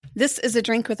This is A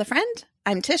Drink with a Friend.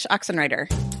 I'm Tish Oxenreider.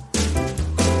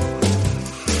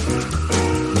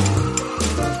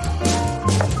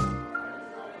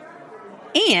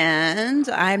 And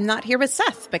I'm not here with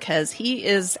Seth because he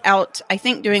is out, I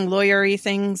think, doing lawyery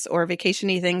things or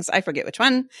vacation-y things. I forget which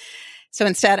one. So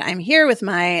instead, I'm here with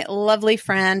my lovely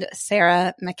friend,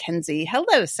 Sarah Mackenzie.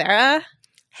 Hello, Sarah.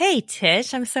 Hey,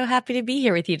 Tish. I'm so happy to be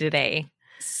here with you today.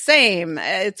 Same.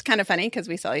 It's kind of funny because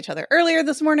we saw each other earlier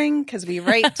this morning because we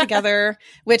write together,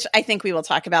 which I think we will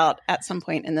talk about at some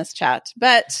point in this chat.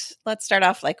 But let's start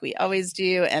off like we always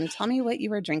do and tell me what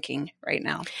you are drinking right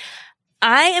now.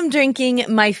 I am drinking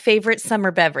my favorite summer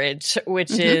beverage,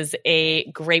 which is a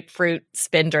grapefruit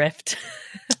Spindrift.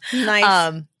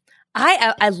 Nice.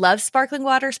 I love sparkling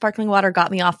water. Sparkling water got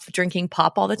me off drinking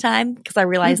pop all the time because I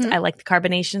realized I like the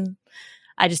carbonation.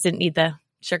 I just didn't need the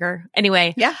sugar.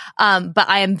 Anyway, yeah. But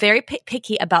I am very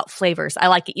picky about flavors. I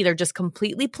like it either just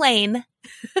completely plain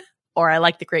or I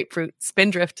like the grapefruit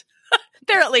Spindrift.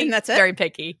 Apparently, and that's it? Very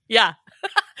picky. Yeah.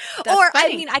 That's or,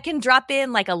 funny. I mean, I can drop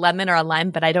in like a lemon or a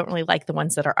lime, but I don't really like the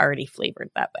ones that are already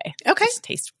flavored that way. Okay. It just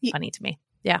tastes funny to me.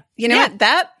 Yeah. You know what?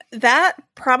 That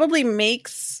probably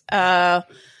makes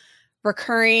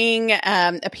recurring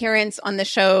appearance on the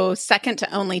show second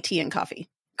to only tea and coffee.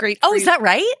 Grapefruit. Oh, is that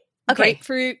right? Okay.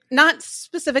 Grapefruit, not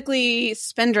specifically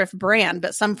Spindrift brand,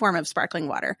 but some form of sparkling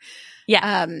water.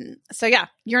 Yeah. So yeah,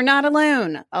 you're not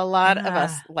alone. A lot of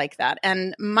us like that.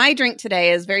 And my drink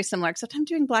today is very similar, except I'm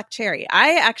doing black cherry.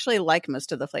 I actually like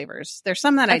most of the flavors. There's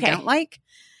some that I don't like.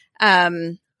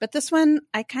 But this one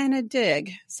I kind of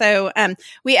dig. So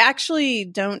we actually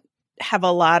don't have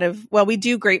a lot of, well, we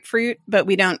do grapefruit, but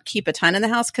we don't keep a ton in the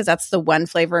house because that's the one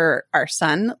flavor our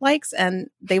son likes and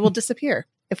they will disappear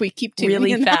if we keep too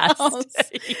really many in fast. The house.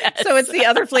 Yes. So it's the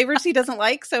other flavors he doesn't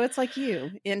like. So it's like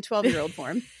you in 12-year-old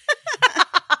form.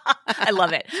 I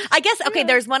love it. I guess, okay,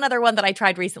 there's one other one that I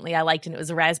tried recently I liked, and it was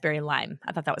a raspberry and lime.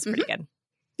 I thought that was pretty good.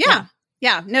 Yeah.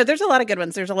 No, there's a lot of good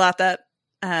ones. There's a lot that,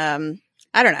 I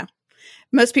don't know.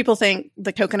 Most people think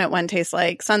the coconut one tastes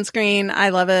like sunscreen. I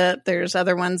love it. There's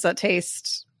other ones that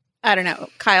taste, I don't know.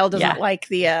 Kyle doesn't like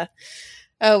the,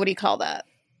 what do you call that?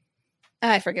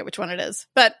 I forget which one it is,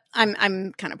 but I'm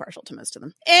kind of partial to most of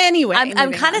them. Anyway,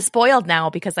 I'm kind of spoiled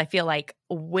now because I feel like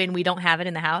when we don't have it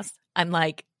in the house, I'm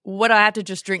like, what, do I have to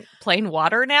just drink plain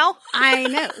water now? I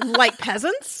know, like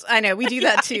peasants. I know we do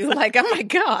that too. Like, oh my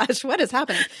gosh, what is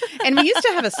happening? And we used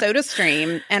to have a Soda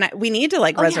Stream, and we need to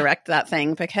resurrect that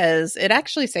thing because it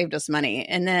actually saved us money.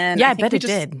 And then I bet it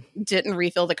did. Didn't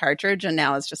refill the cartridge, and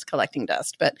now it's just collecting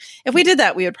dust. But if we did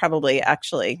that, we would probably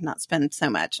actually not spend so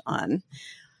much on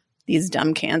these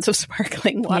dumb cans of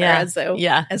sparkling water as though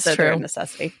they're a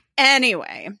necessity.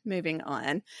 Anyway, moving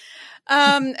on.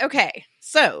 Okay,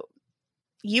 so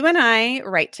you and I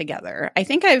write together. I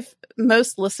think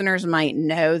most listeners might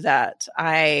know that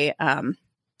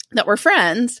that we're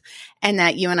friends and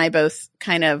that you and I both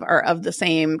kind of are of the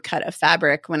same cut of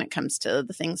fabric when it comes to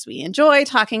the things we enjoy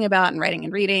talking about and writing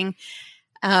and reading.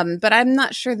 But I'm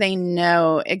not sure they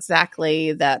know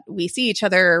exactly that we see each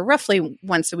other roughly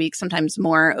once a week, sometimes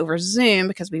more over Zoom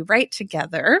because we write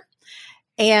together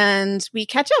and we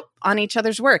catch up on each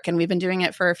other's work. And we've been doing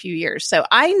it for a few years. So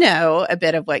I know a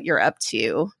bit of what you're up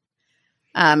to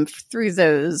through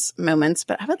those moments,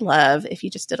 but I would love if you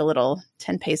just did a little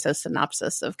 10 peso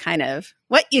synopsis of kind of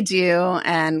what you do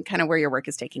and kind of where your work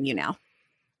is taking you now.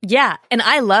 Yeah. And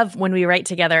I love when we write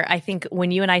together. I think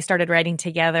when you and I started writing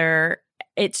together,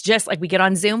 it's just like we get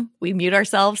on Zoom, we mute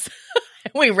ourselves,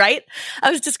 and we write.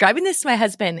 I was describing this to my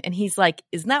husband, and he's like,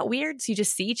 isn't that weird? So you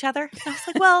just see each other? And I was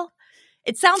like, well,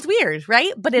 it sounds weird,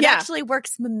 right? But it actually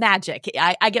works magic.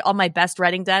 I get all my best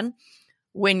writing done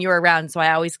when you're around. So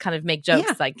I always kind of make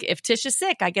jokes like, if Tish is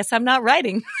sick, I guess I'm not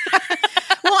writing.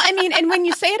 Well, I mean, and when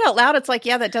you say it out loud, it's like,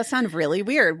 yeah, that does sound really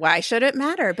weird. Why should it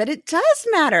matter? But it does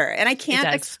matter. And I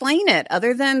can't explain it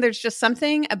other than there's just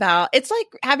something about, it's like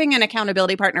having an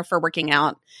accountability partner for working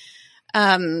out.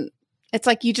 It's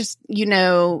like you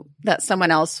know that someone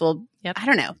else will, I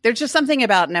don't know. There's just something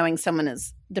about knowing someone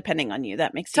is depending on you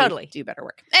that makes you do better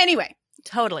work. Anyway.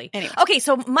 Totally. Anyway. Okay,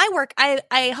 so my work,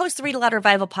 I host the Read Aloud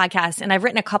Revival podcast, and I've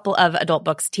written a couple of adult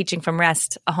books, Teaching from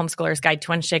Rest, A Homeschooler's Guide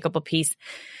to Unshakable Peace,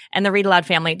 and The Read Aloud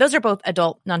Family. Those are both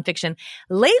adult nonfiction.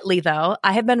 Lately, though,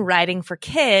 I have been writing for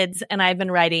kids, and I've been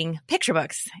writing picture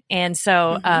books. And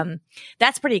so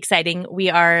that's pretty exciting. We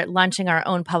are launching our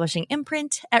own publishing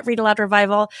imprint at Read Aloud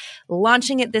Revival,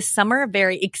 launching it this summer,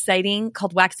 very exciting,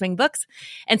 called Waxwing Books.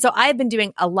 And so I've been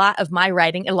doing a lot of my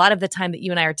writing. A lot of the time that you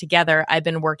and I are together, I've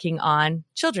been working on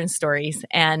children's stories.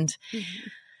 And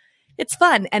It's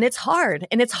fun and it's hard,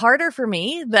 and it's harder for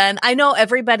me than I know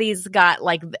everybody's got,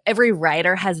 like, every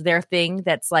writer has their thing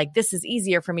that's like, this is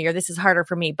easier for me or this is harder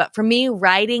for me. But for me,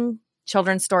 writing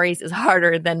children's stories is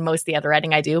harder than most of the other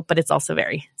writing I do, but it's also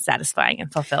very satisfying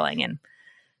and fulfilling. And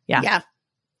yeah.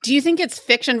 Do you think it's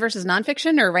fiction versus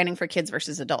nonfiction, or writing for kids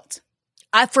versus adults?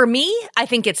 For me, I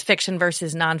think it's fiction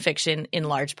versus nonfiction in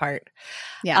large part.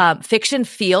 Yeah. Fiction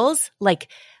feels like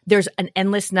there's an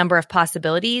endless number of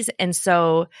possibilities. And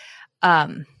so,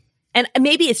 and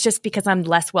maybe it's just because I'm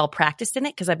less well practiced in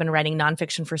it because I've been writing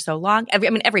nonfiction for so long.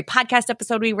 Every podcast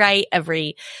episode we write,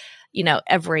 every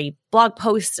blog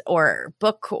post or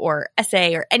book or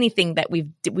essay or anything that we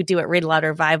do at Read Aloud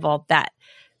Revival that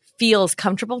feels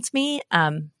comfortable to me.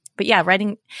 But yeah,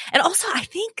 writing. And also I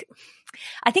think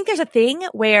there's a thing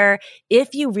where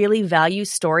if you really value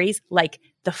stories, like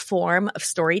the form of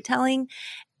storytelling,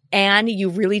 and you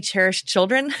really cherish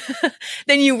children,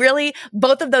 then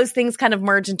both of those things kind of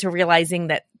merge into realizing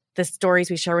that the stories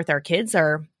we share with our kids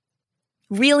are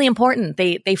really important.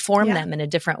 They form them in a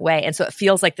different way. And so it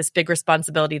feels like this big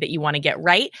responsibility that you want to get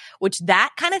right, which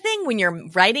that kind of thing when you're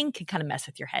writing can kind of mess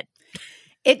with your head.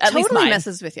 It totally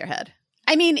messes with your head.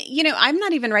 I mean, I'm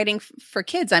not even writing for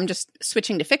kids. I'm just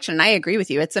switching to fiction. And I agree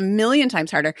with you. It's a million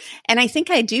times harder. And I think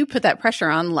I do put that pressure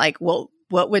on, like, well,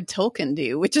 what would Tolkien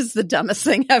do? Which is the dumbest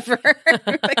thing ever.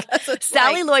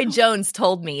 Sally Lloyd Jones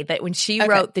told me that when she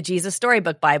wrote the Jesus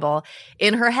Storybook Bible,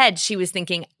 in her head, she was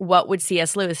thinking, what would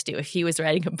C.S. Lewis do if he was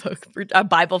writing a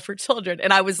Bible for children?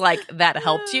 And I was like, that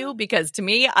helped you? Because to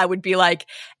me, I would be like,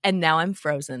 and now I'm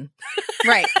frozen.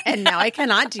 Right. And now I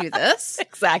cannot do this.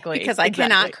 Exactly. Because I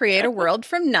cannot create a world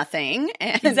from nothing.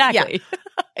 And exactly. Yeah,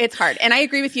 it's hard. And I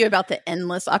agree with you about the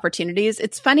endless opportunities.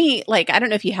 It's funny, like, I don't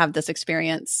know if you have this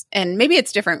experience, and maybe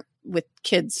it's different with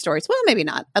kids' stories. Well, maybe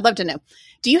not. I'd love to know.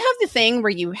 Do you have the thing where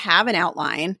you have an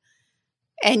outline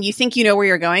and you think you know where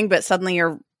you're going, but suddenly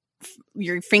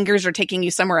your fingers are taking you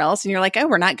somewhere else and you're like, oh,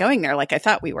 we're not going there like I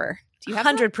thought we were? Do you have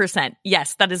 100%. That?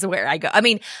 Yes, that is where I go. I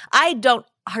mean, I don't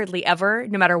hardly ever,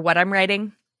 no matter what I'm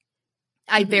writing,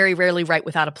 I very rarely write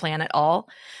without a plan at all.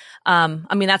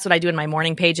 I mean, that's what I do in my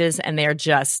morning pages, and they're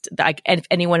just like, if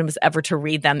anyone was ever to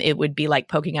read them, it would be like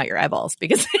poking out your eyeballs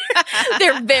because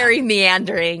they're very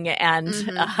meandering, and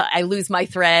I lose my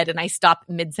thread and I stop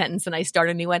mid-sentence and I start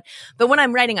a new one. But when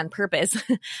I'm writing on purpose,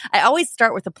 I always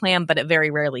start with a plan, but it very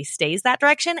rarely stays that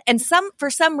direction. And for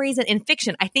some reason in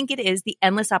fiction, I think it is the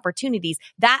endless opportunities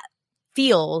that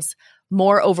feels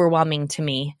more overwhelming to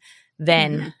me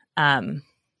than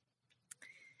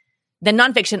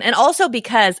nonfiction. And also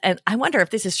because, and I wonder if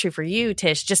this is true for you,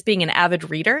 Tish, just being an avid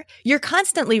reader, you're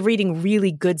constantly reading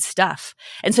really good stuff.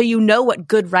 And so you know what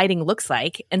good writing looks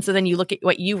like. And so then you look at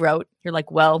what you wrote, you're like,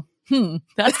 well,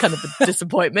 that's kind of a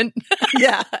disappointment.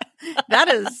 Yeah, that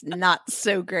is not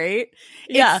so great.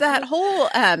 It's that whole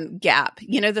gap,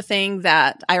 the thing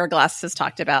that Ira Glass has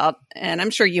talked about, and I'm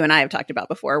sure you and I have talked about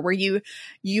before, where you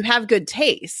have good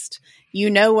taste. You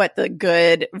know what the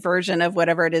good version of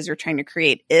whatever it is you're trying to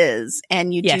create is,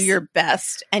 and you do your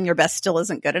best, and your best still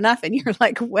isn't good enough. And you're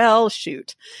like, well,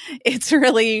 shoot, it's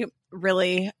really,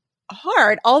 really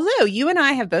hard. Although you and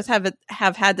I have both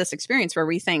have had this experience where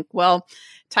we think, well,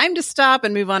 time to stop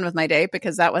and move on with my day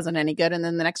because that wasn't any good. And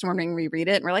then the next morning we read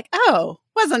it and we're like, oh,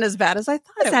 wasn't as bad as I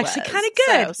thought it was. It's actually kind of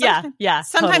good. So yeah.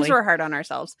 Sometimes totally. We're hard on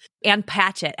ourselves. Ann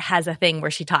Patchett has a thing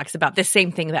where she talks about the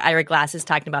same thing that Ira Glass is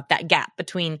talking about, that gap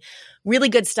between really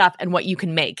good stuff and what you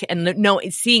can make,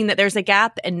 and seeing that there's a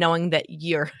gap and knowing that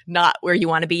you're not where you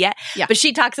want to be yet. Yeah. But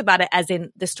she talks about it as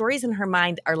in the stories in her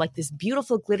mind are like this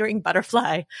beautiful glittering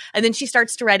butterfly, and then she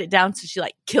starts to write it down, so she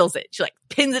like kills it. She like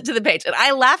pins it to the page. And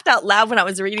I laughed out loud when I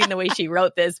was reading the way she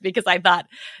wrote this because I thought,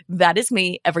 that is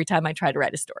me every time I try to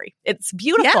write a story. It's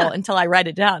beautiful until I write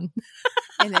it down.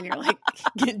 And then you're like,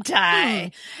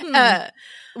 die.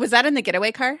 Was that in the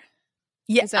Getaway Car?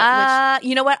 Yeah.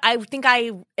 You know what? I think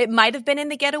it might have been in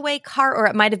the Getaway Car, or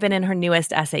it might have been in her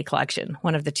newest essay collection,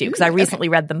 one of the two, because I recently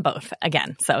read them both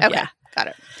again. So yeah. Got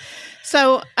it.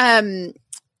 So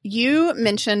you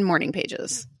mentioned morning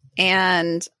pages,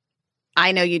 and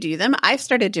I know you do them. I've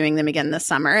started doing them again this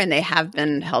summer, and they have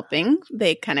been helping.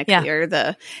 They kind of clear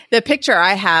the picture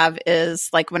I have is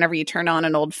like whenever you turn on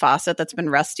an old faucet that's been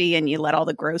rusty and you let all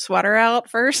the gross water out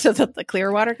first so that the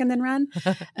clear water can then run.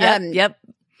 Yep.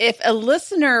 If a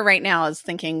listener right now is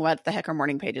thinking, what the heck are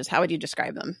morning pages? How would you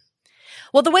describe them?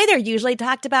 Well, the way they're usually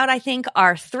talked about, I think,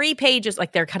 are 3 pages,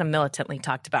 like they're kind of militantly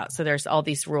talked about. So there's all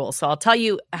these rules. So I'll tell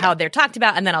you how they're talked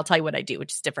about, and then I'll tell you what I do,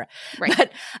 which is different. Right.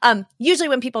 But usually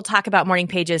when people talk about morning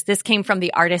pages, this came from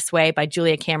The Artist's Way by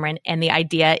Julia Cameron. And the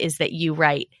idea is that you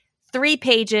write 3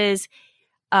 pages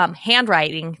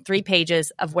handwriting 3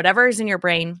 pages of whatever is in your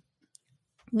brain,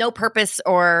 no purpose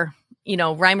or,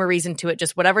 rhyme or reason to it,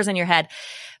 just whatever's in your head.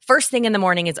 First thing in the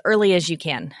morning, as early as you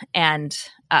can. And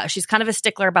she's kind of a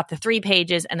stickler about the 3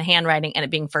 pages and the handwriting and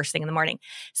it being first thing in the morning.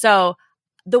 So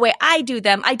the way I do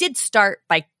them, I did start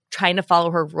by trying to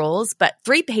follow her rules, but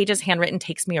 3 pages handwritten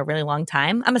takes me a really long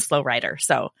time. I'm a slow writer.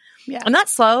 So I'm not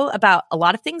slow about a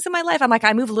lot of things in my life. I'm like,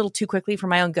 I move a little too quickly for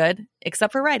my own good,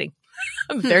 except for writing.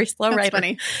 I'm a very slow writer.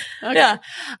 Funny. Okay. Yeah.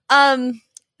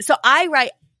 So I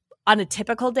write on a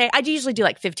typical day. I usually do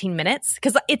like 15 minutes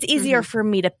because it's easier for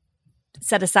me to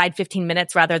set aside 15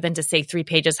 minutes rather than to say 3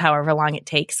 pages, however long it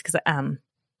takes. Because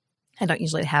I don't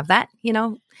usually have that,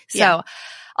 So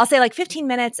I'll say like 15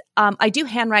 minutes. I do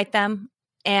handwrite them.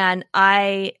 And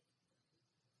I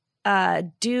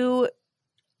do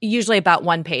usually about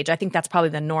 1 page. I think that's probably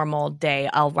the normal day.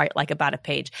 I'll write like about a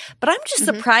page. But I'm just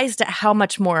surprised at how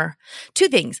much more – 2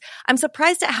 things. I'm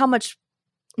surprised at how much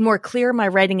more clear my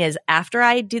writing is after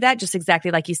I do that, just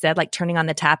exactly like you said, like turning on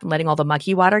the tap and letting all the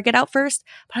mucky water get out first.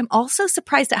 But I'm also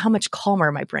surprised at how much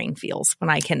calmer my brain feels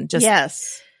when I can just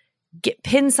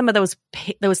pin some of those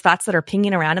thoughts that are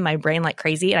pinging around in my brain like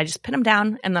crazy. And I just pin them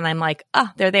down and then I'm like, oh,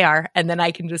 there they are. And then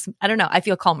I can just, I don't know, I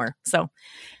feel calmer. So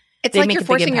it's like you're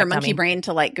forcing your monkey brain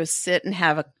to like go sit and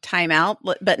have a timeout,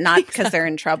 but not because they're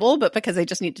in trouble, but because they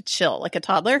just need to chill like a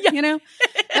toddler,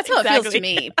 That's how it feels to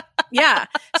me. Yeah.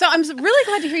 So I'm really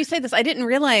glad to hear you say this. I didn't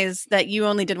realize that you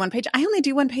only did 1 page. I only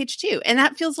do 1 page too. And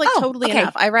that feels like totally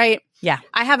enough. I write. Yeah.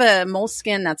 I have a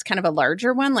Moleskine that's kind of a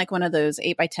larger one, like one of those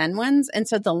 8x10 ones. And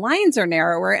so the lines are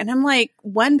narrower and I'm like,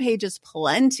 1 page is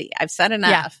plenty. I've said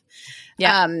enough.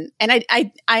 Yeah. And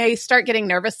I start getting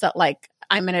nervous that like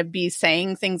I'm going to be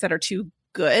saying things that are too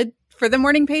good for the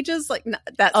morning pages. Like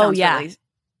that sounds really,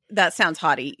 that sounds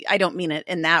haughty. I don't mean it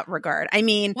in that regard. I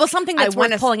mean, well, something that's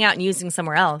worth pulling out and using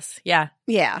somewhere else. Yeah.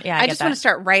 Yeah. I just want to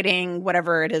start writing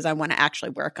whatever it is I want to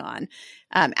actually work on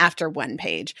after 1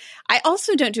 page. I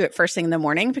also don't do it first thing in the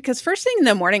morning because first thing in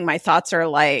the morning, my thoughts are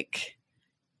like,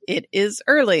 it is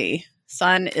early.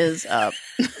 Sun is up.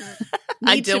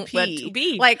 I don't want to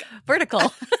be like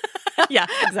vertical. Yeah,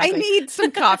 exactly. I need some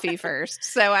coffee first.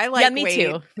 So I like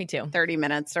me too. 30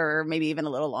 minutes or maybe even a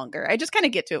little longer. I just kind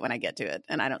of get to it when I get to it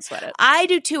and I don't sweat it. I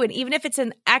do too. And even if it's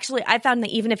I found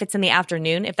that even if it's in the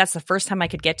afternoon, if that's the first time I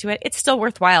could get to it, it's still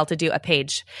worthwhile to do a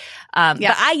page. But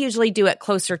I usually do it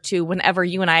closer to whenever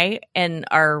you and I and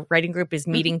our writing group is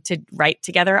meeting to write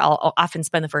together. I'll often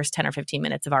spend the first 10 or 15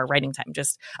 minutes of our writing time.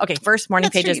 Just, first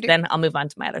morning pages, then I'll move on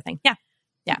to my other thing. Yeah.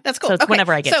 Yeah. That's cool. So it's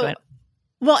whenever I get to it.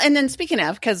 Well, and then speaking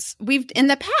of, because we've in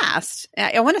the past,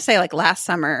 I want to say like last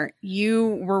summer,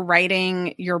 you were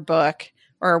writing your book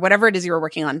or whatever it is you were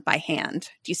working on by hand.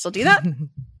 Do you still do that?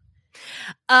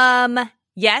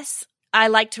 Yes, I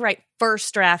like to write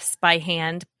first drafts by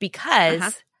hand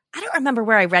because I don't remember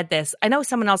where I read this. I know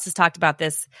someone else has talked about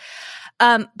this.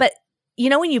 But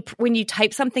when you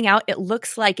type something out, it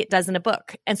looks like it does in a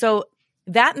book. And so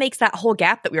that makes that whole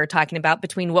gap that we were talking about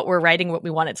between what we're writing, what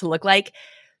we want it to look like,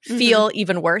 feel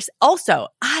even worse. Also,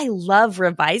 I love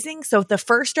revising. So the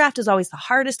first draft is always the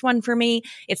hardest one for me.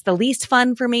 It's the least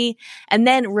fun for me. And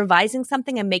then revising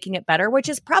something and making it better, which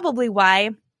is probably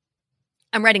why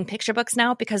I'm writing picture books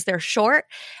now because they're short.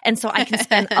 And so I can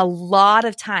spend a lot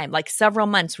of time, like several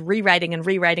months, rewriting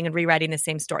the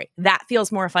same story. That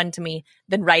feels more fun to me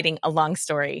than writing a long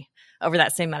story over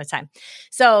that same amount of time.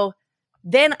 So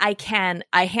then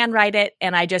I handwrite it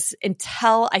and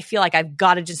until I feel like I've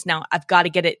got to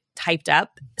get it typed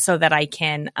up so that I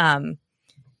can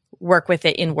work with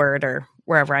it in Word or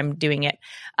wherever I'm doing it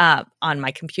on my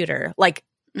computer. Like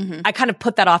I kind of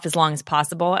put that off as long as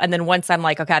possible. And then once I'm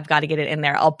like, okay, I've got to get it in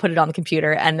there, I'll put it on the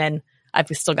computer. And then I've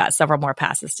still got several more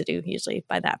passes to do usually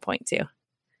by that point too.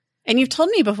 And you've told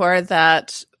me before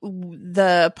that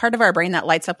the part of our brain that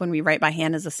lights up when we write by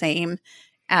hand is the same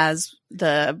as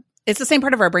it's the same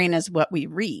part of our brain as what we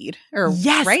read.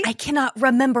 Yes, right? I cannot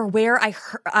remember where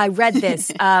I read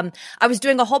this. I was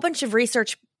doing a whole bunch of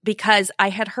research because I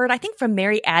had heard, I think from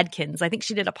Mary Adkins, I think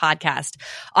she did a podcast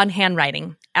on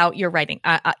handwriting out your writing,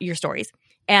 your stories.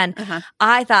 And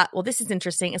I thought, well, this is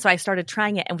interesting. And so I started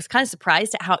trying it and was kind of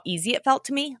surprised at how easy it felt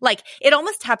to me. Like it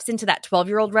almost taps into that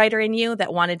 12-year-old writer in you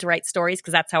that wanted to write stories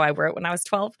because that's how I wrote when I was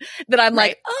 12. That I'm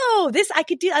like, oh, this I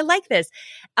could do. I like this.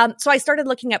 So I started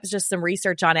looking up just some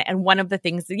research on it. And one of the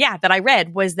things, that I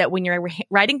read was that when you're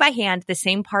writing by hand, the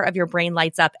same part of your brain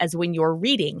lights up as when you're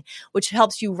reading, which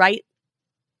helps you write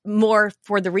more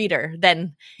for the reader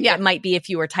than it might be if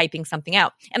you were typing something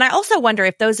out. And I also wonder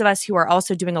if those of us who are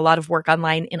also doing a lot of work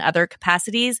online in other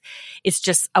capacities, it's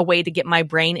just a way to get my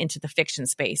brain into the fiction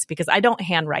space, because I don't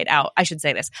handwrite out. I should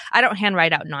say this. I don't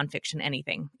handwrite out nonfiction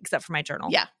anything except for my journal.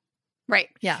 Yeah. Right.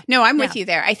 Yeah. No, I'm with you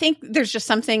there. I think there's just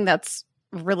something that's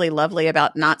really lovely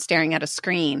about not staring at a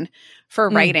screen for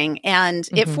writing. And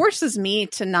it forces me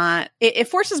to not, it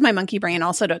forces my monkey brain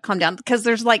also to calm down, because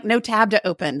there's like no tab to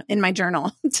open in my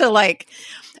journal to like,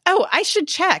 oh, I should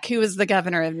check who was the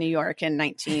governor of New York in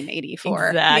 1984.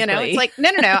 Exactly. You know, it's like,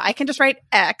 no. I can just write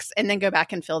X and then go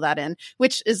back and fill that in,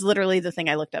 which is literally the thing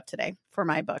I looked up today for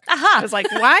my book. I was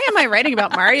like, why am I writing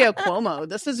about Mario Cuomo?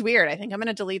 This is weird. I think I'm going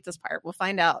to delete this part. We'll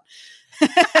find out.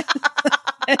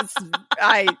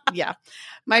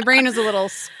 My brain is a little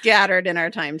scattered in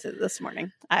our time this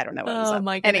morning. I don't know what was up.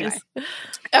 My goodness. Anyway.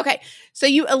 Okay. So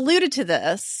you alluded to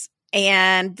this,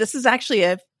 and this is actually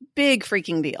a big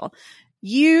freaking deal.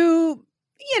 You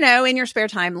know, in your spare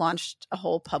time launched a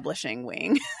whole publishing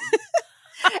wing.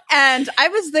 And I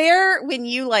was there when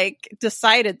you like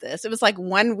decided this. It was like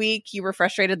 1 week you were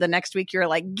frustrated. The next week you were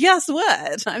like, guess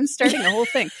what? I'm starting a whole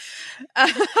thing.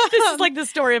 This is like the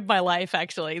story of my life,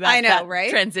 actually. I know,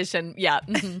 right? Transition. Yeah.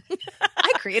 Mm-hmm.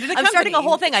 I created a company. I'm starting a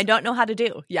whole thing I don't know how to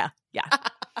do. Yeah. Yeah.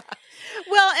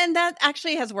 Well, and that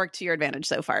actually has worked to your advantage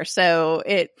so far. So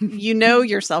you know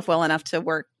yourself well enough to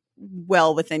work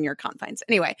well within your confines.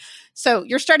 Anyway, so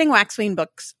you're starting Waxwing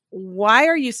Books. Why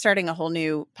are you starting a whole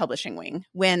new publishing wing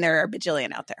when there are a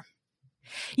bajillion out there?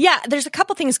 Yeah, there's a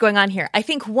couple things going on here. I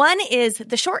think one is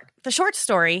the short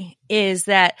story is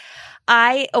that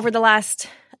I, over the last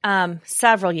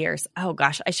several years, oh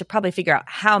gosh, I should probably figure out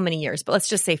how many years, but let's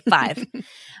just say 5,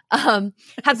 have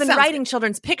been writing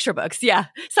children's picture books. Yeah,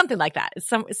 something like that.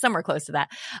 Somewhere close to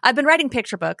that. I've been writing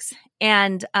picture books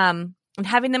and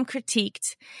having them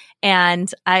critiqued. And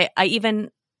I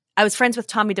was friends with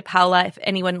Tommy DePaola. If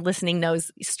anyone listening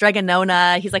knows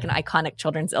Stregonona, he's like an iconic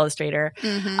children's illustrator.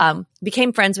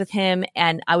 Became friends with him,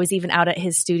 and I was even out at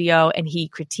his studio, and he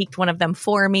critiqued one of them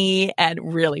for me.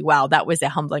 And really, wow, that was a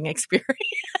humbling experience.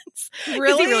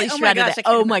 Really? He really shredded it.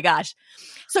 Oh my gosh.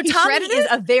 So Tommy is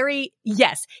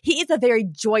he is a very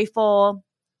joyful,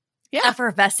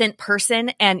 effervescent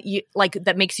person, and you like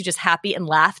that makes you just happy and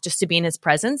laugh just to be in his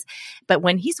presence. But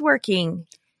when he's working,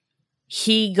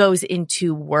 he goes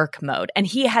into work mode, and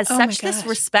he has such this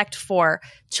respect for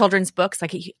children's books.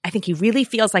 Like I think he really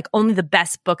feels like only the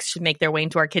best books should make their way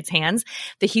into our kids' hands,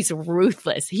 that he's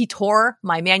ruthless. He tore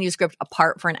my manuscript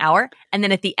apart for an hour. And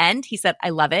then at the end, he said,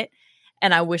 I love it.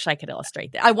 And I wish I could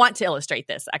illustrate this. I want to illustrate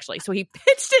this, actually. So he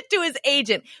pitched it to his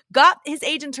agent, got his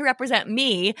agent to represent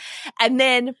me. And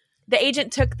then the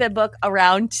agent took the book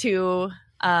around to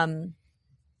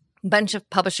bunch of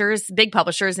publishers, big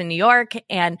publishers in New York,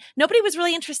 and nobody was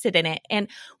really interested in it. And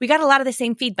we got a lot of the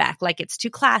same feedback, like it's too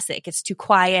classic, it's too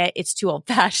quiet, it's too old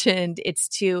fashioned, it's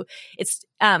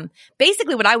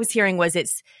basically what I was hearing was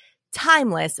it's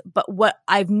timeless. But what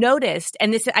I've noticed,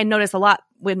 and this I notice a lot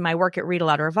with my work at Read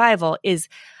Aloud Revival, is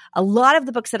a lot of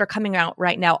the books that are coming out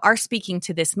right now are speaking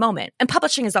to this moment. And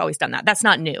publishing has always done that. That's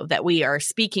not new, that we are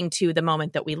speaking to the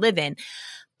moment that we live in.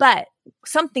 But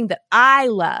something that I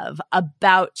love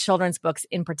about children's books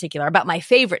in particular, about my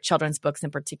favorite children's books in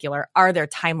particular, are their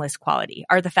timeless quality,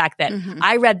 are the fact that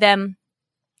I read them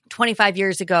 25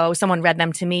 years ago, someone read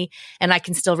them to me, and I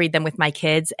can still read them with my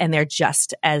kids, and they're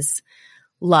just as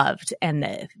loved. And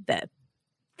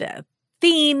the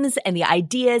themes and the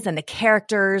ideas and the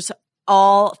characters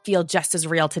all feel just as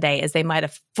real today as they might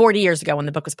have 40 years ago when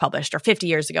the book was published, or 50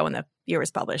 years ago when the year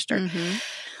was published.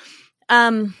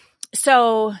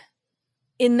 So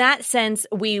in that sense,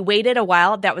 we waited a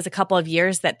while. That was a couple of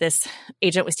years that this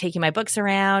agent was taking my books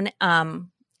around.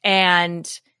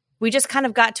 And we just kind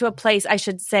of got to a place, I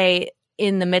should say,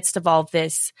 in the midst of all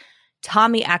this,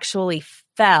 Tommy actually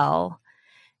fell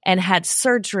and had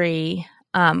surgery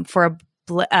for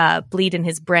a bleed in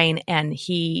his brain, and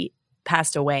he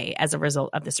passed away as a result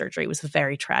of the surgery. It was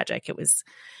very tragic. It was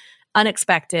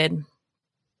unexpected.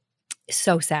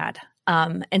 So sad.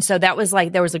 And so that was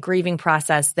like, there was a grieving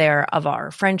process there of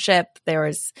our friendship. There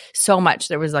was so much,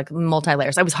 there was like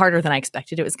multi-layers. It was harder than I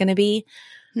expected it was going to be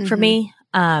for me.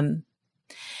 And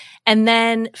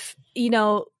then, you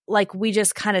know, like we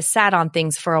just kind of sat on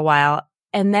things for a while.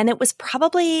 And then it was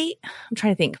probably, I'm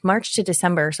trying to think, March to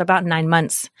December. So about 9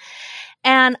 months.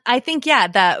 And I think,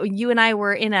 that you and I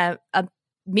were in a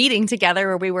meeting together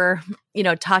where we were, you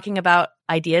know, talking about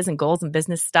ideas and goals and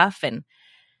business stuff. And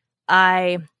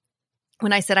I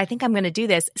when I said, I think I'm going to do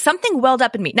this, something welled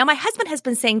up in me. Now, my husband has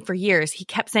been saying for years, he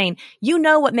kept saying, you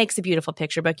know what makes a beautiful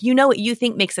picture book. You know what you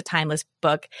think makes a timeless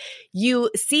book. You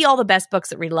see all the best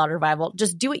books at Read Aloud Revival.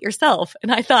 Just do it yourself.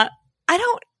 And I thought, I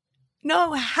don't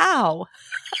know how.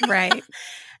 Right.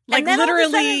 Like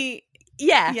literally.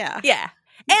 Yeah.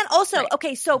 And also,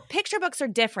 okay, so picture books are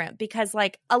different because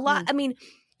like a lot, I mean,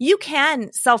 you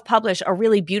can self-publish a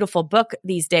really beautiful book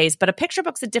these days, but a picture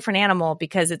book's a different animal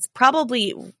because it's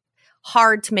probably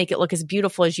hard to make it look as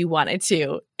beautiful as you want it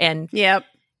to. And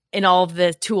in all of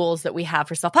the tools that we have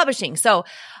for self-publishing. So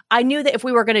I knew that if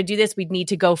we were going to do this, we'd need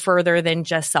to go further than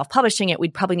just self-publishing it.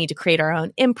 We'd probably need to create our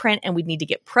own imprint, and we'd need to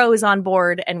get pros on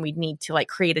board, and we'd need to like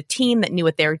create a team that knew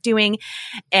what they were doing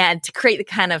and to create the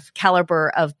kind of caliber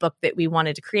of book that we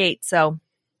wanted to create. So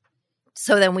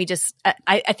then we just,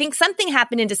 I think something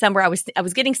happened in December. I was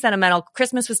getting sentimental.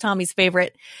 Christmas was Tommy's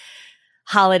favorite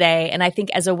holiday. And I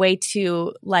think as a way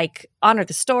to like honor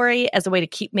the story, as a way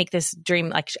to make this dream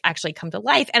like actually come to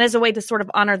life, and as a way to sort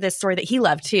of honor this story that he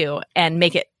loved too and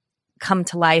make it come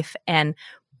to life and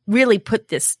really put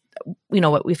this,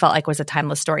 what we felt like was a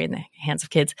timeless story in the hands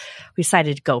of kids, we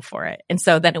decided to go for it. And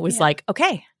so then it was like,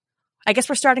 okay, I guess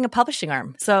we're starting a publishing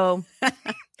arm. So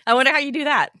I wonder how you do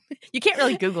that. You can't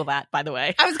really Google that, by the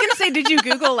way. I was going to say, did you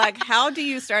Google, like, how do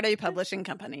you start a publishing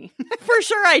company? For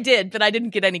sure I did, but I didn't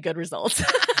get any good results.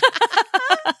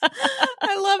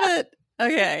 I love it.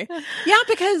 Okay. Yeah,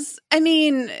 because, I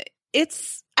mean,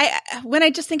 when I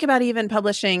just think about even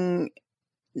publishing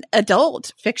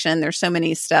adult fiction, there's so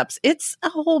many steps. It's a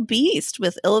whole beast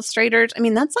with illustrators. I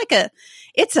mean, that's like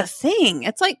it's a thing.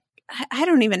 It's like, I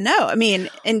don't even know. I mean,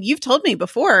 and you've told me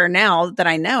before now that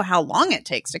I know how long it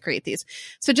takes to create these.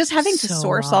 So just having to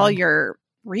source all your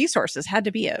resources had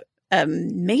to be a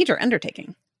major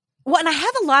undertaking. Well, and I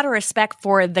have a lot of respect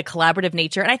for the collaborative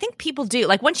nature. And I think people do.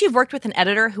 Like once you've worked with an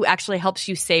editor who actually helps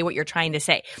you say what you're trying to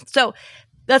say. So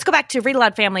let's go back to Read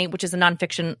Aloud Family, which is a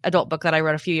nonfiction adult book that I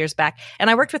wrote a few years back. And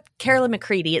I worked with Carolyn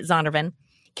McCready at Zondervan.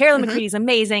 Carolyn McCready is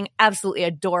amazing. Absolutely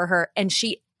adore her. And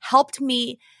she helped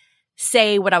me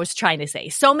say what I was trying to say.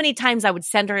 So many times I would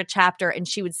send her a chapter and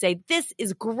she would say, this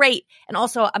is great. And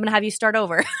also, I'm going to have you start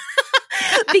over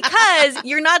because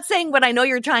you're not saying what I know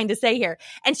you're trying to say here.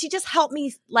 And she just helped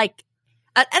me, like,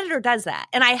 an editor does that.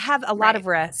 And I have a lot of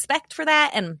respect for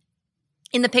that. And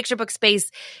in the picture book space,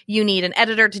 you need an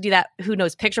editor to do that who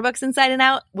knows picture books inside and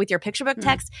out with your picture book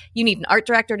text. You need an art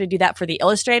director to do that for the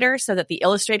illustrator so that the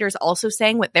illustrator is also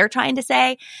saying what they're trying to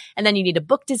say. And then you need a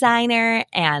book designer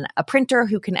and a printer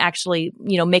who can actually,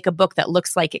 make a book that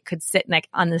looks like it could sit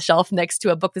on the shelf next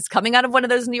to a book that's coming out of one of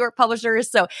those New York publishers.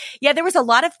 So yeah, there was a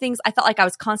lot of things. I felt like I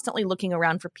was constantly looking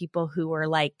around for people who were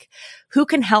like, who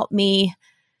can help me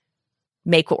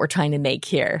make what we're trying to make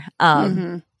here?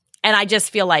 And I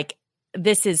just feel like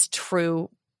this is true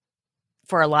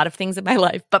for a lot of things in my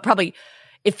life, but probably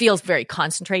it feels very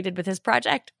concentrated with this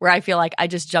project where I feel like I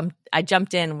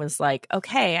jumped in and was like,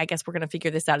 okay, I guess we're going to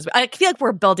figure this out. I feel like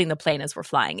we're building the plane as we're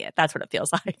flying it. That's what it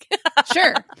feels like.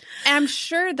 Sure. And I'm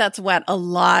sure that's what a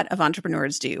lot of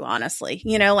entrepreneurs do, honestly.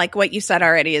 Like what you said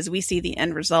already is we see the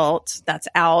end result that's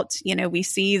out. We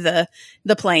see the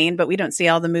plane, but we don't see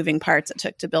all the moving parts it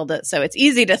took to build it. So it's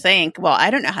easy to think, well, I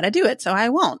don't know how to do it, so I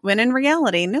won't. When in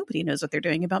reality, nobody knows what they're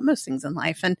doing about most things in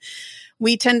life. And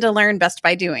we tend to learn best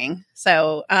by doing.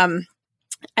 So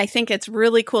I think it's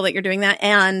really cool that you're doing that.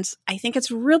 And I think it's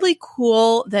really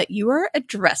cool that you are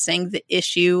addressing the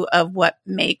issue of what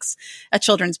makes a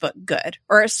children's book good,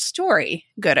 or a story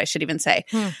good, I should even say,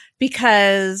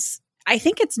 because I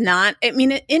think it's not, I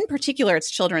mean, in particular, it's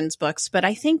children's books, but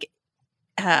I think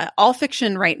all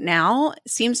fiction right now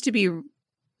seems to be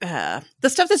the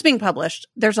stuff that's being published.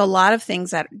 There's a lot of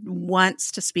things that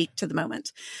wants to speak to the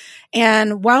moment.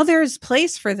 And while there's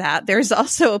place for that, there's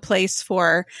also a place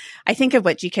for, I think of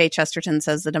what G.K. Chesterton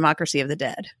says, the democracy of the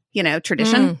dead,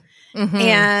 tradition.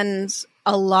 And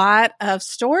a lot of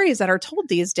stories that are told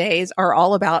these days are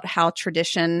all about how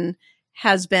tradition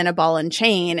has been a ball and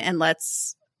chain, and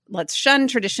let's shun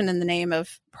tradition in the name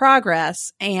of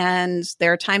progress. And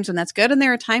there are times when that's good, and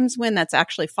there are times when that's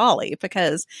actually folly,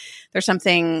 because there's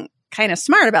something kind of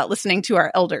smart about listening to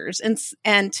our elders.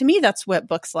 And to me, that's what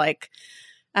books like,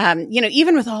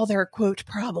 even with all their quote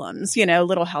problems,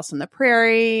 Little House on the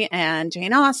Prairie and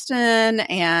Jane Austen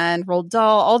and Roald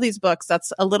Dahl, all these books,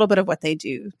 that's a little bit of what they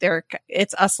do.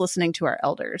 It's us listening to our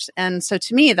elders. And so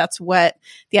to me, that's what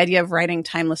the idea of writing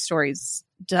timeless stories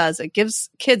does. It gives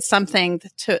kids something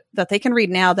that they can read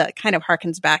now that kind of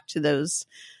harkens back to those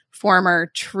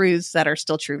former truths that are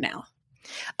still true now.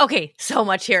 Okay, so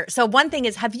much here. So one thing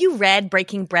is, have you read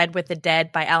Breaking Bread with the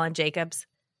Dead by Alan Jacobs?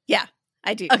 Yeah,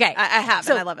 I do. Okay. I have,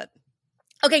 and I love it.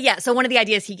 Okay, yeah. So one of the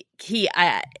ideas he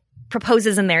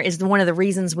proposes in there is one of the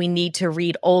reasons we need to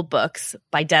read old books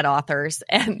by dead authors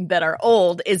and that are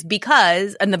old is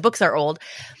because, and the books are old,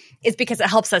 is because it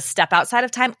helps us step outside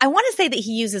of time. I want to say that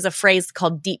he uses a phrase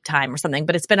called deep time or something,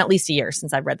 but it's been at least a year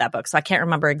since I've read that book, so I can't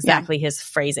remember exactly his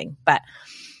phrasing. But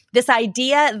this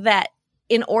idea that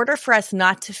in order for us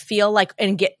not to feel like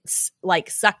and get like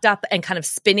sucked up and kind of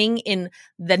spinning in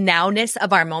the nowness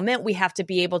of our moment, we have to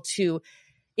be able to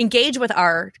engage with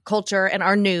our culture and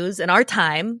our news and our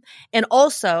time, and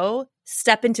also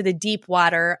step into the deep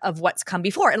water of what's come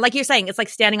before. And like you're saying, it's like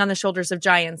standing on the shoulders of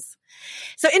giants.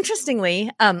 So interestingly,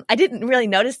 I didn't really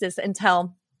notice this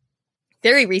until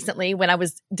very recently when I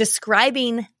was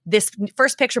describing this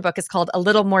first picture book. Is called A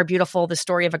Little More Beautiful, The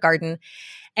Story of a Garden.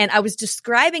 And I was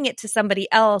describing it to somebody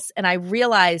else, and I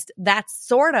realized that's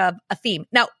sort of a theme.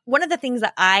 Now, one of the things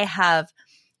that I have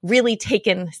really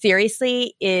taken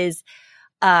seriously is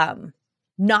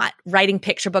not writing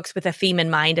picture books with a theme in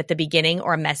mind at the beginning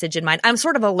or a message in mind. I'm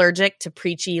sort of allergic to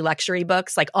preachy luxury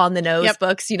books, like on the nose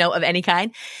books, of any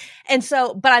kind. And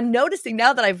so, but I'm noticing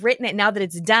now that I've written it, now that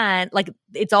it's done, like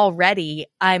it's all ready,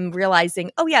 I'm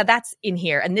realizing, oh yeah, that's in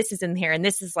here and this is in here. And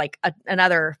this is like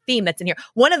another theme that's in here.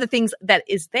 One of the things that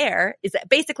is there is that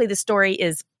basically the story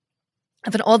is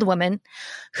of an old woman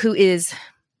who is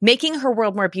making her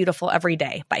world more beautiful every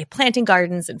day by planting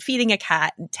gardens and feeding a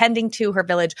cat and tending to her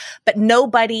village. But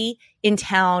nobody in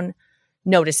town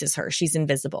notices her. She's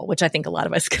invisible, which I think a lot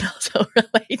of us can also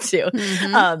relate to.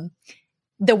 Mm-hmm.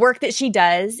 The work that she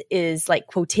does is like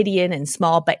quotidian and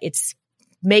small, but it's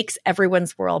makes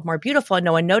everyone's world more beautiful and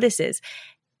no one notices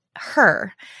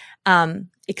her,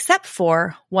 except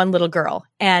for one little girl.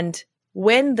 And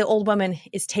when the old woman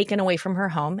is taken away from her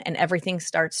home and everything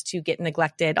starts to get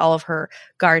neglected, all of her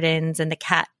gardens and the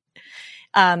cat,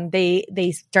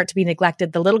 they start to be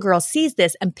neglected. The little girl sees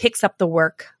this and picks up the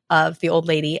work of the old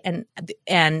lady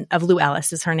and of Lou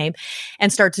Alice is her name,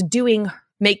 and starts doing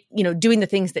the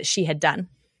things that she had done.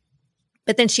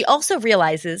 But then she also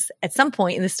realizes at some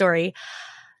point in the story,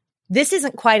 this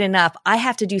isn't quite enough. I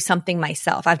have to do something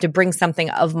myself. I have to bring something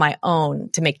of my own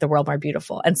to make the world more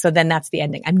beautiful. And so then that's the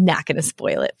ending. I'm not going to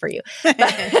spoil it for you.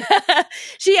 But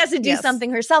she has to do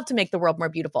something herself to make the world more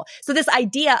beautiful. So this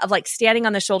idea of like standing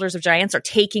on the shoulders of giants or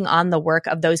taking on the work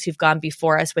of those who've gone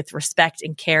before us with respect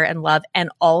and care and love, and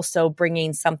also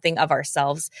bringing something of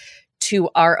ourselves to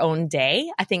our own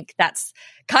day. I think that's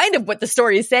kind of what the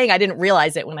story is saying. I didn't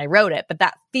realize it when I wrote it, but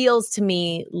that feels to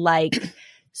me like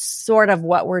sort of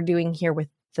what we're doing here with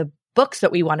the books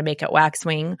that we want to make at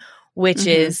Waxwing, which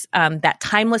is that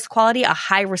timeless quality, a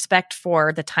high respect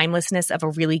for the timelessness of a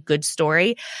really good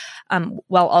story,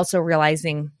 while also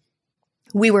realizing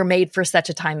we were made for such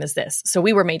a time as this. So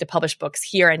we were made to publish books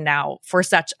here and now for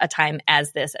such a time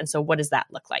as this. And so what does that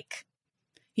look like?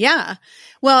 Yeah.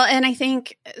 Well, and I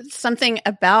think something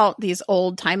about these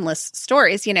old timeless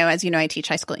stories, as you know, I teach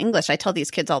high school English. I tell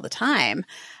these kids all the time,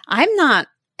 I'm not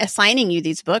assigning you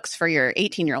these books for your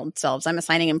 18-year-old selves. I'm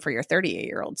assigning them for your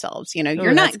 38-year-old selves.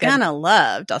 You're not going to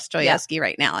love Dostoevsky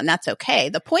right now, and that's okay.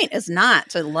 The point is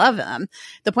not to love him.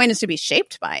 The point is to be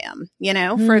shaped by him,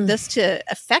 for this to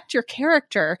affect your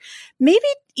character, maybe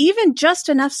even just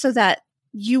enough so that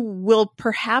you will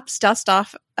perhaps dust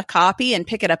off a copy and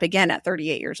pick it up again at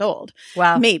 38 years old.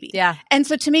 Wow. Maybe. Yeah. And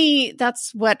so to me,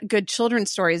 that's what good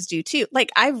children's stories do too.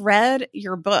 Like, I read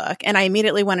your book and I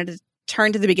immediately wanted to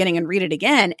turn to the beginning and read it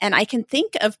again. And I can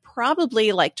think of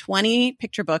probably like 20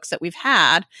 picture books that we've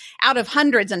had out of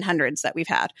hundreds and hundreds that we've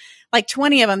had, like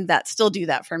 20 of them that still do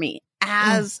that for me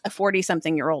as a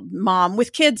 40-something-year-old mom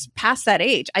with kids past that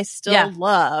age. I still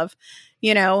love,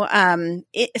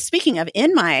 speaking of,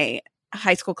 in my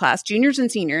high school class, juniors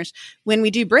and seniors, when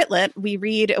we do Britlit, we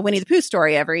read a Winnie the Pooh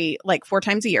story every 4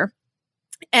 times a year.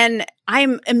 And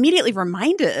I'm immediately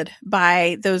reminded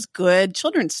by those good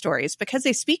children's stories because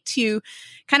they speak to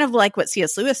kind of like what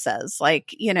C.S. Lewis says,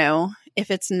 like, if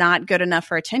it's not good enough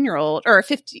for a 10-year-old or a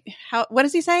 50, what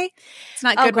does he say? It's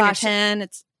not good when you're 10.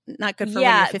 It's not good for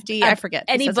when you're 50. I forget.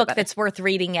 Any book that's worth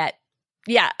reading at,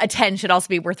 a 10 should also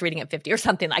be worth reading at 50 or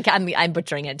something like. I'm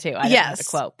butchering it too. I don't have the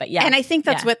quote, but yeah. And I think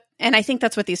that's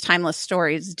what these timeless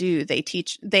stories do. They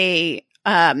teach. They're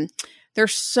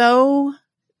so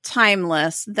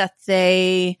timeless that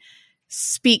they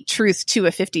speak truth to a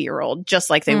 50-year-old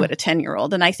just like they would a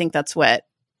 10-year-old. And I think that's what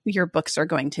your books are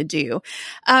going to do.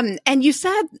 And you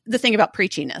said the thing about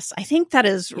preachiness. I think that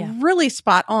is really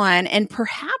spot on. And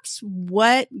perhaps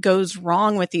what goes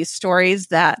wrong with these stories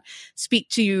that speak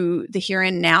to the here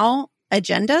and now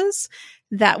agendas,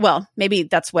 that, well, maybe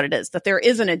that's what it is, that there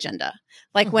is an agenda.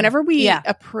 Like whenever we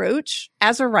approach,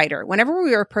 as a writer, whenever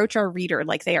we approach our reader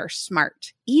like they are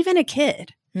smart, even a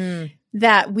kid,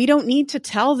 that we don't need to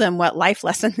tell them what life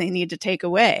lesson they need to take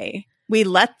away. We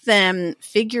let them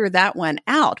figure that one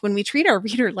out. When we treat our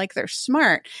reader like they're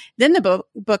smart, then the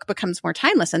book becomes more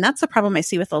timeless. And that's the problem I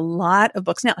see with a lot of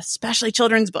books now, especially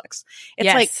children's books.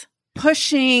 It's like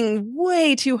pushing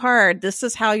way too hard. This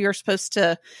is how you're supposed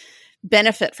to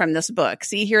benefit from this book.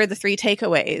 See, here are the 3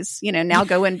 takeaways. Now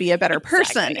go and be a better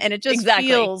person. And it just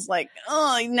feels like,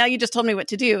 oh, now you just told me what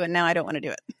to do, and now I don't want to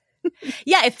do it.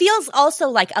 Yeah, it feels also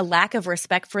like a lack of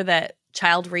respect for the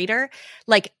child reader.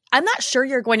 Like, I'm not sure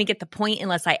you're going to get the point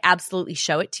unless I absolutely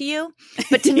show it to you.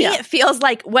 But to me, it feels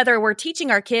like whether we're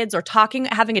teaching our kids or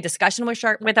having a discussion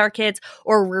with our kids,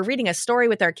 or we're reading a story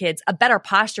with our kids, a better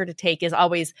posture to take is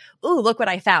always, ooh, look what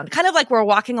I found. Kind of like we're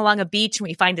walking along a beach and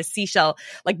we find a seashell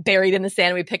like buried in the sand.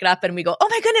 And we pick it up and we go, oh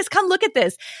my goodness, come look at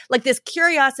this. Like this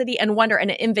curiosity and wonder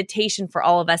and an invitation for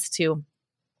all of us to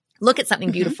look at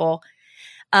something beautiful.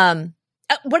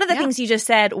 One of the things you just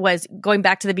said was going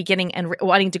back to the beginning and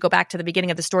wanting to go back to the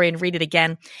beginning of the story and read it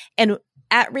again. And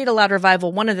at Read Aloud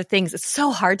Revival, one of the things, it's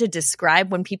so hard to describe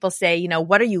when people say,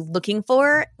 what are you looking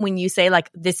for when you say like,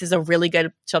 this is a really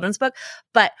good children's book?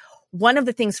 But one of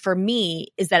the things for me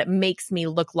is that it makes me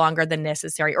look longer than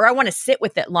necessary, or I want to sit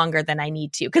with it longer than I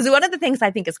need to. Because one of the things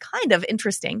I think is kind of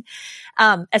interesting,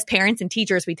 as parents and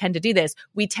teachers, we tend to do this.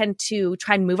 We tend to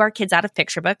try and move our kids out of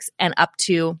picture books and up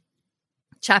to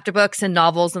chapter books and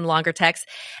novels and longer texts.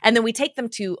 And then we take them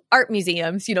to art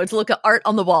museums, to look at art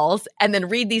on the walls and then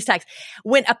read these texts.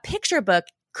 When a picture book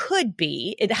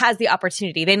it has the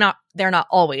opportunity, they're not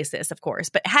always this, of course,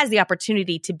 but it has the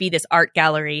opportunity to be this art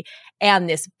gallery and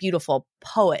this beautiful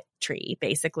poetry,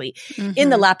 basically,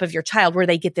 in the lap of your child, where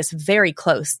they get this very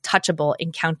close, touchable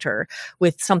encounter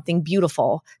with something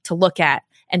beautiful to look at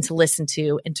and to listen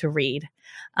to and to read.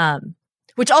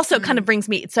 Which also kind of brings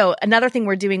me, so another thing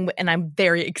we're doing, and I'm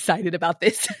very excited about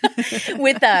this,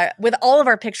 with all of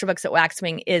our picture books at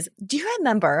Waxwing is, do you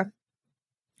remember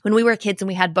when we were kids and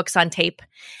we had books on tape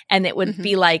and it would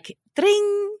be like,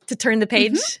 ding, to turn the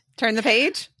page? Turn the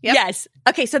page? Yep. Yes.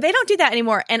 Okay, so they don't do that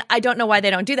anymore, and I don't know why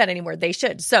they don't do that anymore. They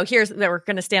should. So we're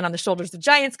going to stand on the shoulders of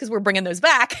giants because we're bringing those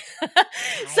back.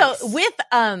 Nice. So with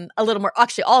a little more,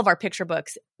 actually all of our picture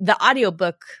books, the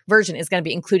audiobook version is going to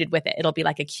be included with it. It'll be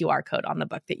like a QR code on the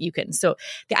book that you can. So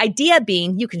the idea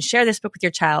being you can share this book with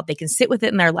your child. They can sit with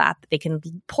it in their lap. They can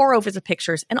pore over the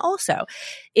pictures. And also,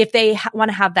 if they want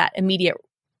to have that immediate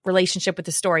relationship with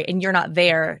the story and you're not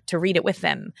there to read it with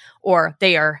them, or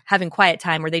they are having quiet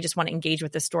time, or they just want to engage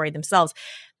with the story themselves,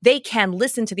 they can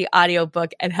listen to the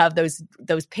audiobook and have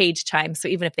those page chimes. So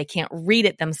even if they can't read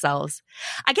it themselves,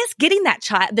 I guess getting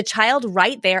the child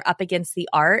right there up against the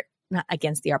art, not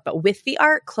against the art, but with the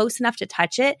art, close enough to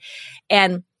touch it,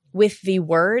 and with the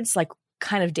words like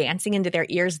kind of dancing into their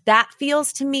ears, that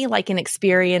feels to me like an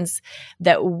experience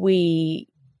that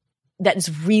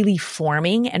is really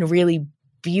forming and really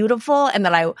beautiful, and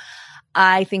that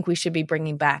I think we should be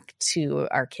bringing back to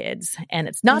our kids. And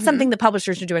it's not something the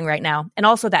publishers are doing right now. And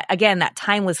also that, again, that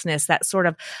timelessness, that sort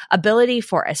of ability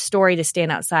for a story to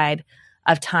stand outside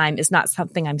of time is not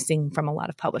something I'm seeing from a lot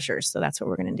of publishers. So that's what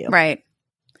we're going to do. Right.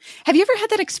 Have you ever had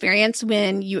that experience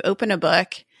when you open a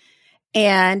book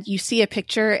and you see a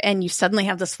picture and you suddenly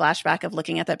have this flashback of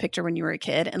looking at that picture when you were a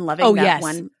kid and loving that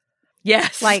one?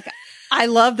 Yes. Like, I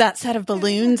love that set of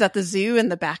balloons at the zoo in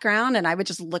the background, and I would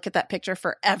just look at that picture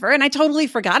forever. And I totally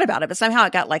forgot about it, but somehow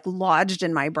it got like lodged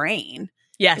in my brain.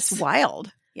 Yes. It's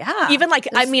wild. Yeah. Even like,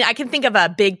 I can think of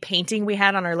a big painting we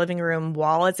had on our living room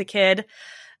wall as a kid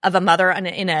of a mother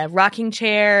in a rocking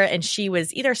chair, and she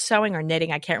was either sewing or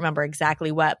knitting. I can't remember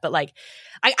exactly what, but like,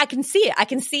 I can see it. I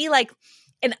can see like,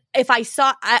 and if I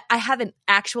haven't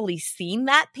actually seen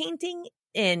that painting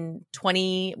in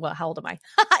how old am I?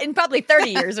 In probably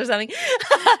 30 years or something.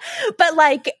 But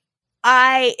like,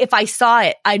 if I saw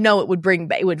it, I know it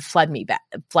would flood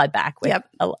back with,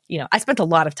 I spent a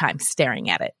lot of time staring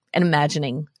at it and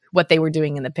imagining what they were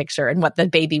doing in the picture and what the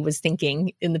baby was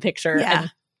thinking in the picture. Yeah.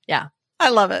 And, I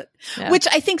love it. Yeah. Which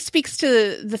I think speaks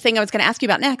to the thing I was going to ask you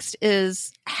about next,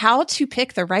 is how to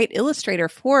pick the right illustrator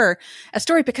for a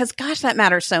story, because gosh, that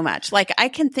matters so much. Like, I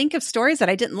can think of stories that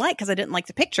I didn't like because I didn't like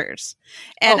the pictures,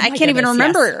 and I can't even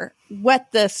remember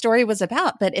what the story was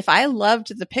about. But if I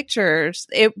loved the pictures,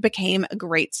 it became a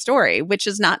great story, which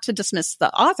is not to dismiss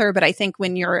the author, but I think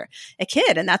when you're a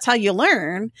kid and that's how you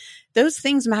learn, those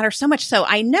things matter so much. So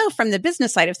I know from the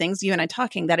business side of things, you and I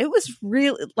talking, that it was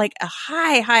really like a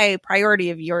high priority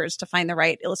of yours to find the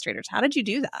right illustrators. How did you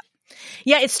do that?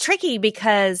 Yeah, it's tricky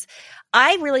because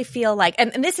I really feel like,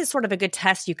 and this is sort of a good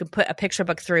test you can put a picture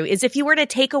book through, is if you were to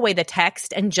take away the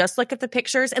text and just look at the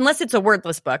pictures, unless it's a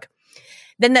wordless book,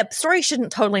 then the story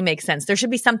shouldn't totally make sense. There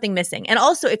should be something missing. And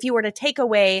also, if you were to take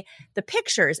away the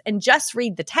pictures and just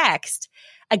read the text,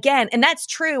 again, and that's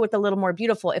true with A Little More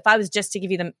Beautiful. If I was just to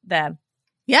give you the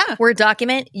Word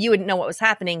document, you would know what was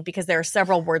happening because there are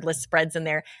several wordless spreads in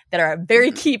there that are a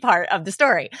very key part of the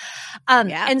story.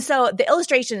 And so the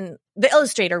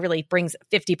illustrator really brings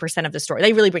 50% of the story.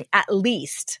 They really bring at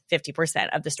least 50%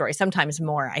 of the story, sometimes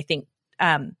more, I think,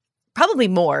 probably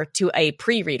more to a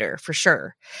pre-reader for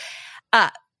sure.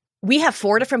 We have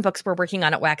 4 different books we're working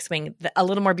on at Waxwing. A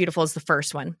Little More Beautiful is the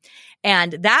first one.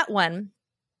 And that one,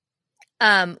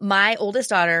 my oldest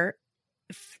daughter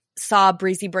saw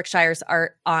Breezy Brookeshire's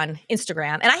art on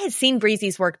Instagram. And I had seen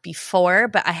Breezy's work before,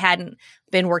 but I hadn't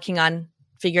been working on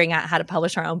figuring out how to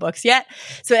publish our own books yet.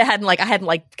 So I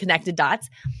hadn't connected dots.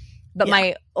 But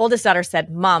my oldest daughter said,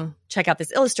 Mom, check out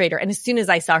this illustrator. And as soon as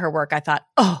I saw her work, I thought,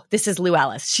 oh, this is Lou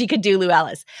Ellis. She could do Lou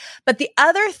Ellis. But the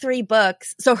other 3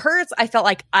 books, so hers, I felt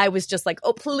like I was just like,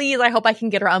 oh, please, I hope I can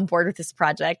get her on board with this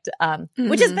project,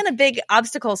 which has been a big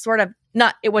obstacle, sort of.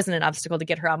 It wasn't an obstacle to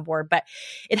get her on board, but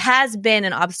it has been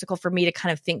an obstacle for me to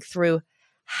kind of think through,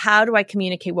 how do I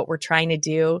communicate what we're trying to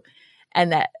do?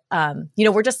 And that,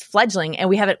 we're just fledgling and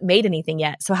we haven't made anything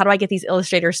yet. So how do I get these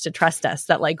illustrators to trust us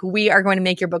that we are going to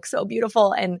make your book so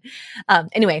beautiful? And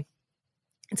anyway,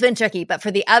 it's been tricky. But for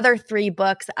the other 3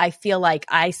 books, I feel like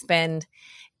I spend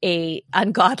a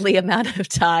ungodly amount of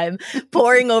time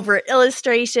poring over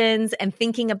illustrations and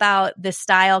thinking about the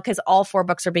style, because all 4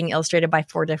 books are being illustrated by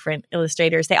 4 different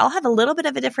illustrators. They all have a little bit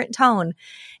of a different tone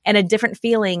and a different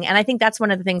feeling. And I think that's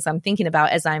one of the things I'm thinking about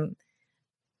as I'm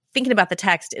thinking about the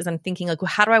text, is I'm thinking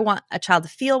how do I want a child to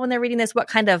feel when they're reading this? What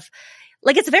kind of,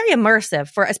 it's very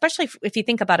immersive especially if you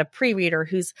think about a pre-reader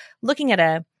who's looking at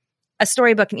a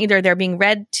storybook and either they're being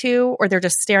read to or they're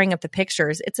just staring at the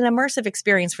pictures. It's an immersive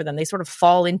experience for them. They sort of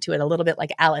fall into it a little bit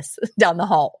like Alice down the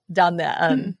hall, down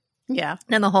the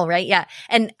hall, right? Yeah.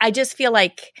 And I just feel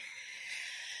like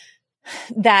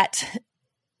that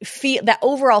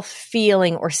overall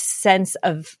feeling or sense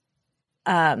of,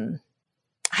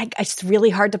 it's really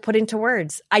hard to put into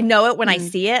words. I know it when I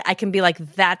see it. I can be like,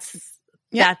 that's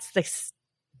the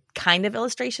kind of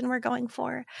illustration we're going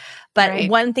for. But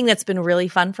one thing that's been really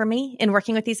fun for me in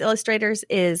working with these illustrators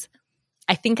is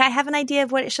I think I have an idea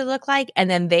of what it should look like. And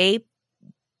then they,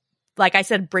 like I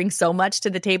said, bring so much to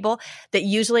the table that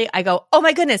usually I go, oh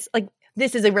my goodness,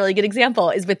 this is a really good example,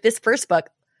 is with this first book,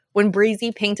 when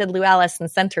Breezy painted Lou Ellis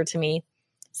and sent her to me,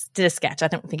 did a sketch. I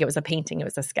don't think it was a painting. It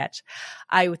was a sketch.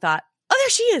 I thought, oh, there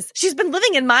she is. She's been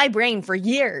living in my brain for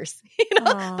years,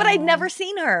 but I'd never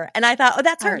seen her. And I thought, oh,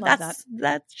 that's her.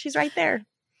 That's she's right there.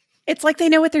 It's like they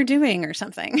know what they're doing or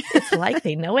something. It's like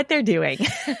they know what they're doing.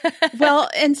 Well,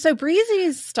 and so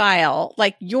Breezy's style,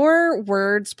 your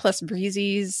words plus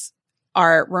Breezy's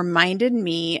art reminded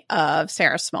me of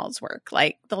Sarah Small's work,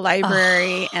 the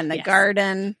library and the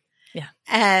garden. Yeah.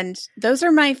 And those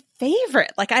are my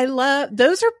favorite.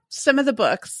 Those are some of the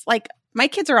books, my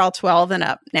kids are all 12 and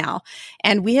up now,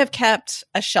 and we have kept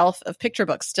a shelf of picture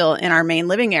books still in our main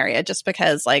living area just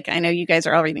because, I know you guys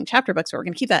are all reading chapter books, so we're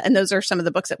going to keep that. And those are some of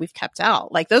the books that we've kept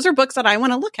out. Those are books that I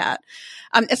want to look at,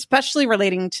 especially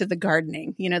relating to the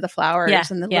gardening, the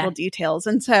flowers and the little details.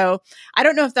 And so I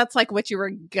don't know if that's what you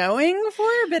were going for,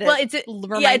 but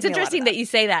it's interesting that you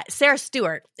say that. Sarah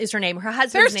Stewart is her name. Her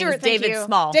husband's name is David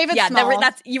Small. David Small.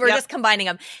 You were just combining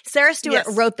them. Sarah Stewart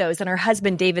wrote those, and her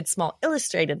husband David Small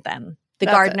illustrated them. The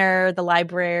Gardener, the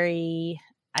Library,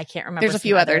 I can't remember. There's a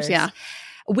few others, yeah.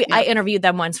 I interviewed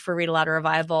them once for Read Aloud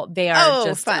Revival. They are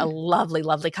just fun. A lovely,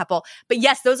 lovely couple. But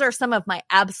yes, those are some of my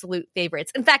absolute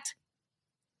favorites. In fact,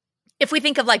 if we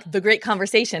think of the Great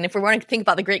Conversation, if we want to think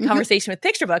about the Great Conversation with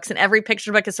picture books, and every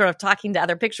picture book is sort of talking to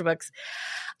other picture books,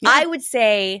 I would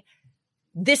say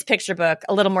this picture book,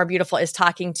 A Little More Beautiful, is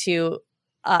talking to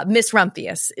Miss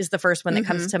Rumphius is the first one that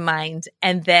comes to mind.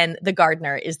 And then The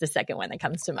Gardener is the second one that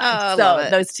comes to mind. So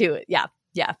those two. Yeah.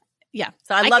 So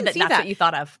I love that's what you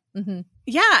thought of. Mm-hmm.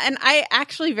 Yeah. And I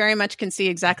actually very much can see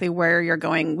exactly where you're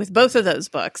going with both of those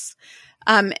books.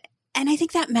 And I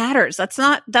think that matters. That's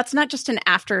not just an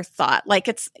afterthought.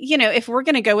 It's, if we're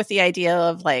going to go with the idea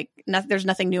of there's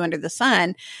nothing new under the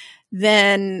sun,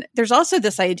 then there's also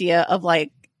this idea of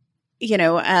I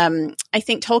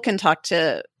think Tolkien talked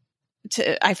to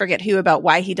I forget who about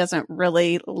why he doesn't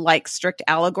really like strict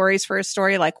allegories for his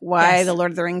story, why The Lord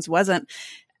of the Rings wasn't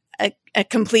a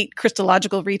complete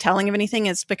Christological retelling of anything,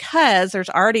 is because there's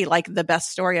already the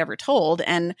best story ever told,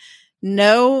 and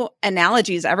no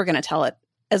analogy is ever going to tell it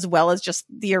as well as just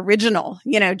the original,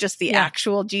 just the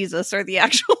actual Jesus or the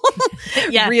actual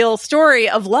real story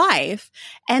of life.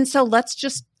 And so let's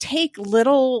just take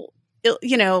little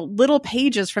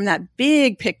pages from that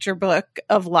big picture book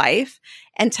of life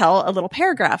and tell a little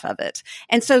paragraph of it.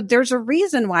 And so there's a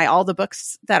reason why all the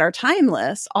books that are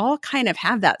timeless all kind of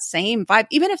have that same vibe,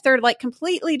 even if they're like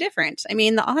completely different. I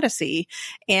mean, the Odyssey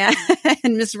and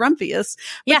Miss Rumphius,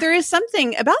 but there is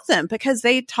something about them because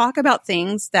they talk about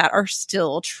things that are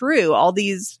still true all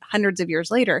these hundreds of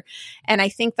years later. And I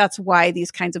think that's why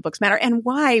these kinds of books matter and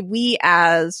why we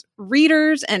as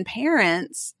readers and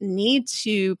parents need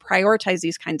to prioritize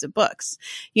these kinds of books.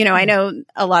 I know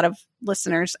a lot of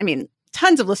listeners,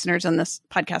 tons of listeners on this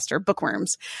podcast are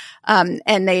bookworms. And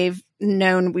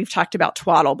we've talked about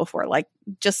twaddle before, like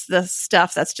just the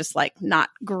stuff that's just like not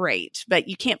great, but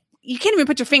you can't even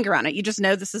put your finger on it. You just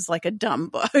know this is like a dumb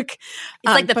book. It's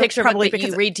like the picture book that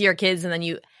you read to your kids and then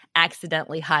you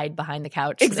accidentally hide behind the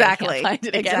couch. Exactly.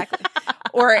 Exactly.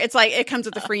 Or it's like it comes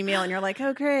with a free meal and you're like,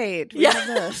 oh, great. We have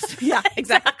this. Yeah,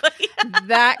 exactly.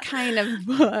 That kind of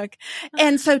book.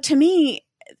 And so to me,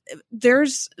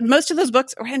 there's most of those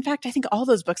books, or in fact, I think all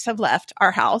those books have left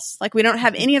our house. Like we don't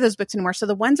have any of those books anymore. So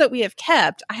the ones that we have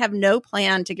kept, I have no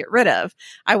plan to get rid of.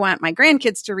 I want my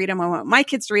grandkids to read them. I want my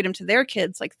kids to read them to their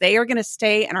kids. Like they are going to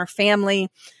stay in our family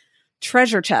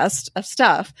treasure chest of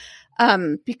stuff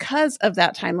because of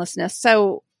that timelessness.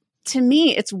 So to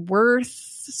me, it's worth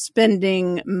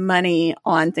spending money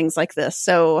on things like this.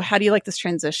 So how do you like this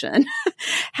transition?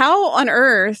 How on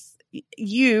earth,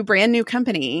 you brand new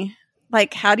company,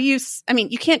 like, how do you,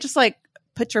 you can't just like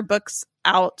put your books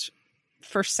out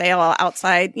for sale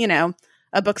outside,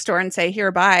 a bookstore and say,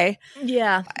 here, buy.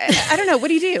 Yeah. I don't know. What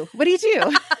do you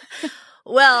do?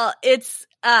 Well, it's,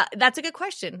 that's a good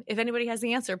question. If anybody has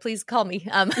the answer, please call me.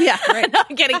 Yeah, right. No,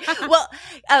 I'm kidding. Well,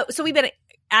 so we've been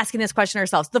asking this question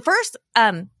ourselves. The first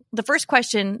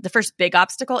question, the first big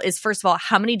obstacle is, first of all,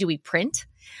 how many do we print?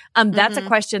 That's a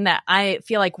question that I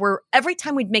feel like every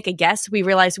time we'd make a guess, we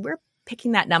realize we're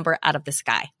picking that number out of the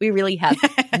sky. We really have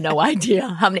no idea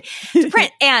how many to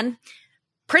print. And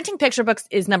printing picture books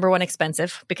is number one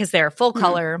expensive because they're full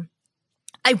color.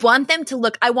 I want them to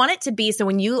look, I want it to be so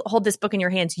when you hold this book in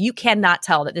your hands, you cannot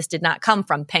tell that this did not come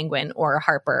from Penguin or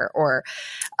Harper or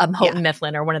Houghton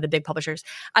Mifflin or one of the big publishers.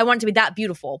 I want it to be that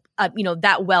beautiful,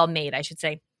 that well made, I should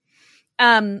say.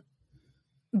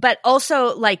 But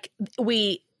also like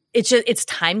it's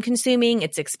time consuming,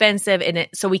 it's expensive, and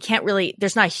so we can't really,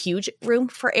 there's not a huge room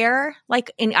for error,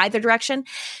 like in either direction.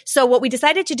 So what we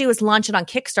decided to do is launch it on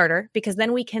Kickstarter because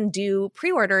then we can do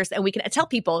pre-orders and we can tell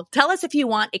people, tell us if you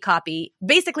want a copy.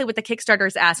 Basically what the Kickstarter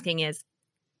is asking is,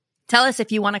 tell us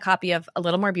if you want a copy of A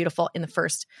Little More Beautiful in the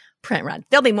first print run.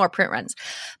 There'll be more print runs.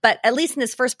 But at least in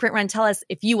this first print run, tell us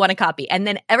if you want a copy. And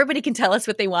then everybody can tell us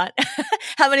what they want,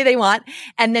 how many they want.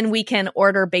 And then we can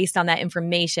order based on that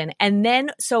information. And then,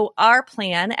 so our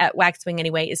plan at Waxwing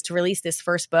anyway is to release this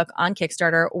first book on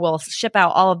Kickstarter. We'll ship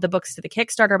out all of the books to the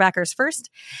Kickstarter backers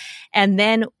first. And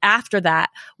then after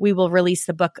that, we will release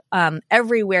the book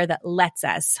everywhere that lets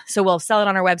us. So we'll sell it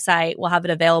on our website. We'll have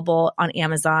it available on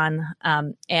Amazon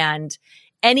and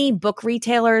any book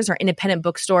retailers or independent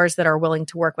bookstores that are willing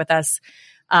to work with us,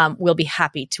 we'll be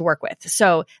happy to work with.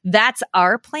 So that's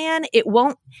our plan.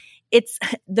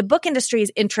 The book industry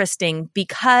is interesting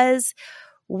because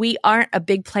we aren't a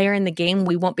big player in the game.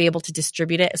 We won't be able to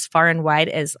distribute it as far and wide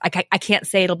as I can't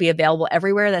say it'll be available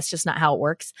everywhere. That's just not how it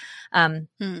works.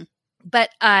 But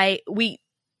I'm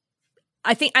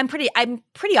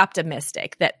pretty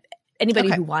optimistic that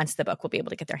anybody who wants the book will be able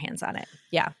to get their hands on it.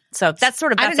 Yeah. So that's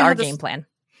our game plan.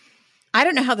 I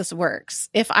don't know how this works.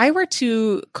 If I were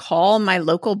to call my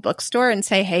local bookstore and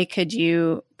say, hey, could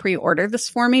you pre-order this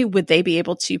for me? Would they be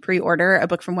able to pre-order a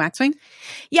book from Waxwing?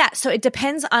 Yeah. So it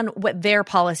depends on what their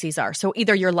policies are. So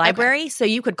either your library, so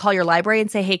you could call your library and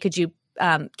say, hey, could you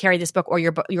carry this book, or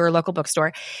your local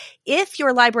bookstore. If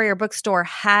your library or bookstore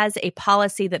has a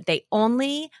policy that they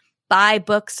only buy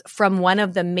books from one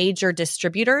of the major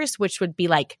distributors, which would be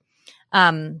like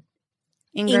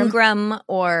Ingram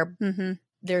or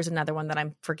there's another one that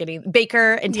I'm forgetting,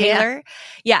 Baker and Taylor.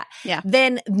 Yeah.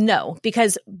 Then no,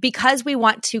 because we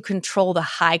want to control the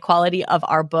high quality of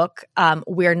our book,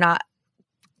 we're not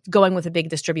going with a big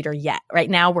distributor yet. Right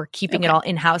now, we're keeping it all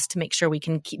in-house to make sure we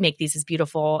can make these as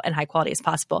beautiful and high quality as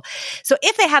possible. So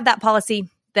if they have that policy,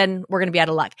 then we're going to be out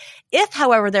of luck. If,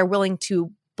 however, they're willing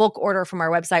to bulk order from our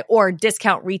website or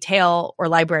discount retail or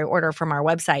library order from our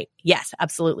website, yes,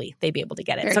 absolutely, they'd be able to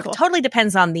get it. Very cool. It totally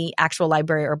depends on the actual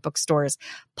library or bookstore's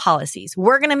policies.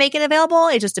 We're going to make it available.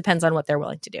 It just depends on what they're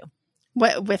willing to do.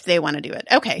 What if they want to do it?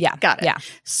 Okay. Yeah. Got it. Yeah.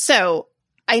 So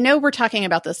I know we're talking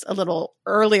about this a little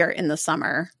earlier in the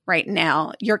summer right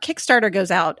now. Your Kickstarter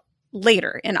goes out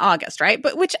later in August, right?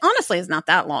 But which honestly is not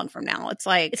that long from now. It's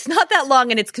like, it's not that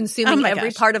long, and it's consuming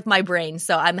every part of my brain.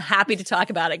 So I'm happy to talk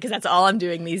about it because that's all I'm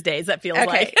doing these days. That feels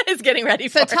like is getting ready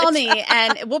for it. So tell me,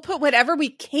 and we'll put whatever we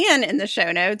can in the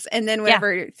show notes. And then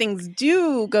whenever things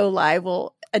do go live,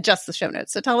 we'll adjust the show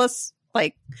notes. So tell us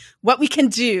like what we can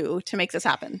do to make this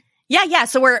happen. Yeah.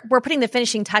 So we're putting the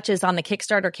finishing touches on the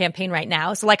Kickstarter campaign right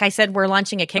now. So like I said, we're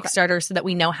launching a Kickstarter so that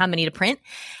we know how many to print.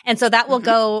 And so that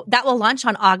will that will launch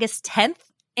on August 10th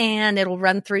and it'll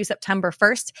run through September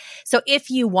 1st. So if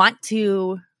you want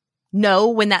to know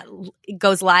when that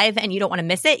goes live and you don't want to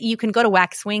miss it, you can go to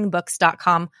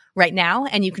waxwingbooks.com right now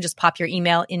and you can just pop your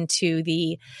email into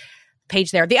the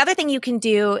page there. The other thing you can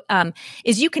do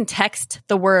is you can text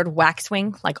the word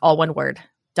Waxwing, like all one word,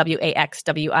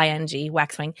 WAXWING,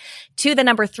 Waxwing, to the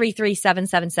number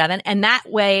 33777. And that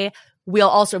way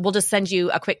we'll just send you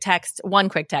one quick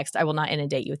text. I will not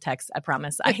inundate you with text. I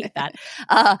promise. I hate that.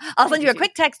 I'll send you a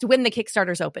quick text when the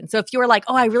Kickstarter's open. So if you were like,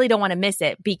 oh, I really don't want to miss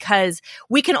it, because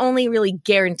we can only really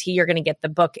guarantee you're going to get the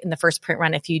book in the first print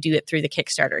run if you do it through the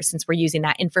Kickstarter, since we're using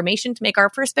that information to make our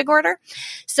first big order.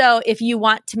 So if you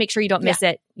want to make sure you don't miss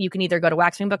it, you can either go to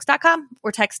waxwingbooks.com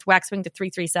or text Waxwing to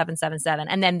 33777.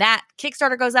 And then that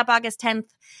Kickstarter goes up August 10th.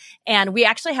 And we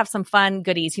actually have some fun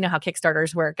goodies. You know how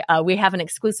Kickstarters work. We have an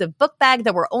exclusive book bag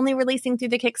that we're only releasing through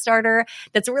the Kickstarter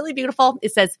that's really beautiful.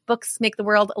 It says books make the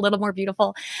world a little more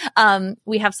beautiful.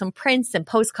 We have some prints and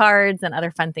postcards and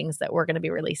other fun things that we're going to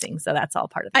be releasing. So that's all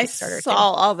part of the Kickstarter. I saw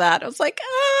all that. I was like,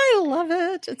 oh, I love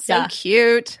it. It's so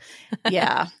cute.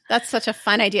 Yeah, that's such a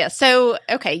fun idea. So,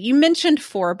 okay, you mentioned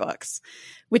 4 books,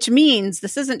 which means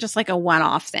this isn't just like a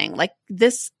one-off thing. Like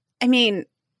this, I mean,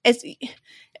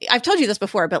 I've told you this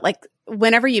before, but like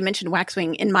whenever you mentioned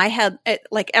Waxwing, in my head,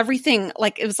 everything,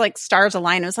 like it was like stars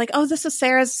aligned. It was like, oh,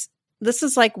 this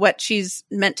is like what she's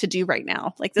meant to do right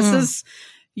now. Like this is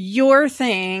your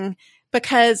thing,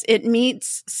 because it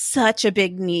meets such a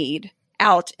big need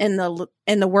out in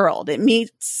the world. It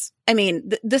meets, I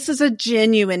mean, this is a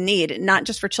genuine need, not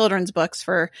just for children's books,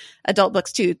 for adult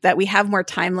books too, that we have more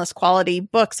timeless quality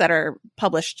books that are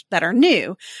published that are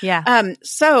new. Yeah.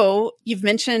 So you've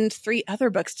mentioned 3 other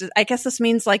books. I guess this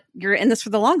means like you're in this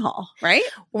for the long haul, right?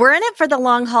 We're in it for the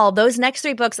long haul. Those next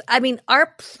 3 books, I mean,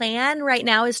 our plan right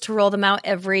now is to roll them out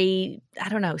every,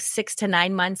 6 to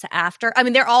 9 months after. I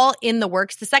mean, they're all in the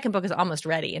works. The second book is almost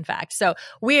ready, in fact. So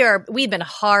we've been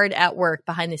hard at work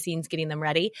behind the scenes getting them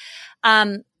ready.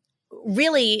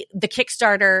 Really, the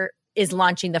Kickstarter is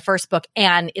launching the first book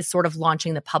and is sort of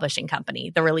launching the publishing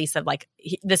company, the release of like,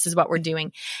 this is what we're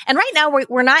doing. And right now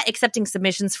we're not accepting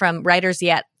submissions from writers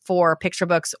yet for picture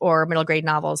books or middle grade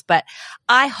novels, but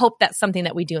I hope that's something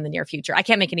that we do in the near future. I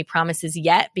can't make any promises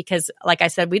yet because, like I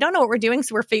said, we don't know what we're doing.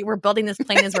 So we're building this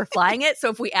plane as we're flying it. So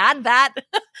if we add that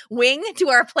wing to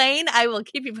our plane, I will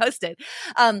keep you posted.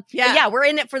 We're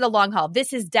in it for the long haul.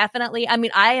 This is definitely, I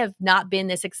mean, I have not been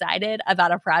this excited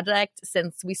about a project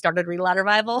since we started Read Aloud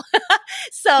Revival.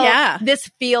 So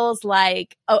this feels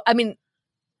like,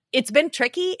 it's been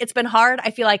tricky. It's been hard.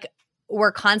 I feel like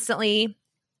we're constantly,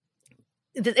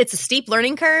 it's a steep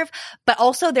learning curve, but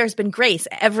also there's been grace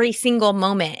every single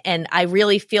moment. And I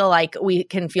really feel like we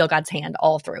can feel God's hand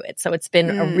all through it. So it's been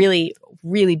a really,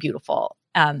 really beautiful,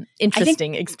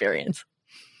 interesting experience.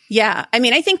 Yeah. I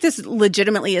mean, I think this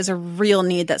legitimately is a real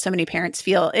need that so many parents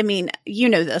feel. I mean, you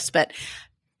know this, but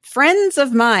friends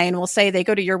of mine will say they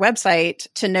go to your website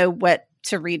to know what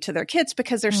to read to their kids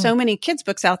because there's so many kids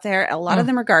books out there. A lot of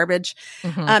them are garbage.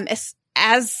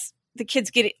 As the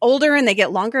kids get older and they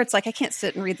get longer, it's like, I can't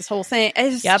sit and read this whole thing.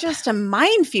 It's just a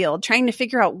minefield trying to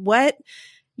figure out what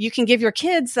you can give your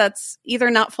kids that's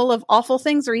either not full of awful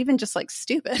things or even just like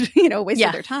stupid, waste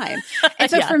of their time.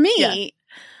 And so for me,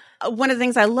 one of the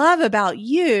things I love about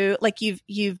you, like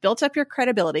you've built up your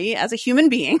credibility as a human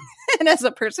being and as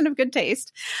a person of good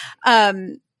taste.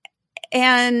 And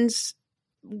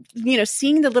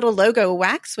seeing the little logo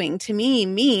Waxwing to me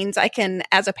means I can,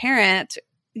 as a parent,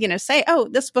 say, oh,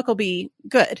 this book will be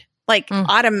good. Like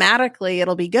automatically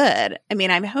it'll be good. I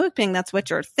mean, I'm hoping that's what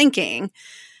you're thinking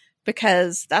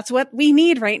because that's what we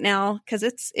need right now. Cause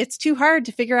it's too hard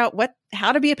to figure out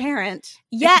how to be a parent.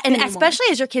 Yeah. And especially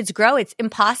as your kids grow, it's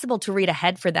impossible to read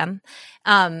ahead for them.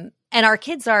 And our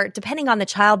kids are, depending on the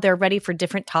child, they're ready for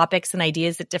different topics and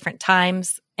ideas at different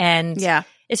times. And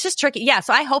it's just tricky. Yeah.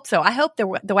 So I hope so. I hope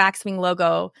the Waxwing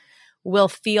logo will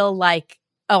feel like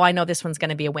oh, I know this one's going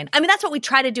to be a win. I mean, that's what we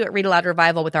try to do at Read Aloud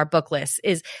Revival with our book lists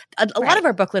is a lot of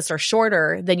our book lists are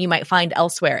shorter than you might find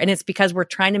elsewhere. And it's because we're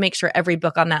trying to make sure every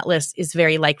book on that list is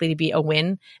very likely to be a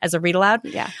win as a read aloud.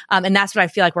 Yeah. And that's what I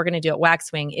feel like we're going to do at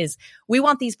Waxwing is we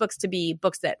want these books to be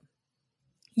books that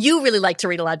you really like to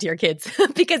read aloud to your kids.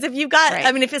 Because if you've got,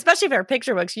 I mean, especially if they're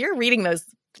picture books, you're reading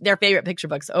their favorite picture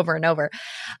books over and over.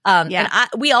 And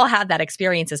we all have that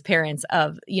experience as parents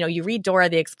of, you read Dora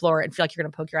the Explorer and feel like you're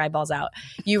going to poke your eyeballs out.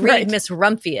 You read Miss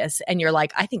Rumphius and you're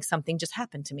like, I think something just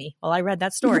happened to me while I read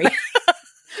that story.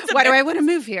 Why do I want to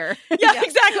move here? Yeah,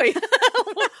 exactly.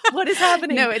 What is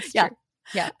happening? No, it's true.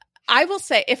 Yeah. I will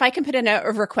say, if I can put in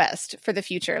a request for the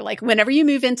future, like whenever you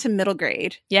move into middle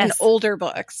grade and older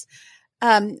books,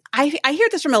 I hear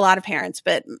this from a lot of parents,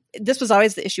 but this was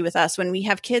always the issue with us when we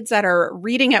have kids that are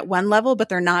reading at one level, but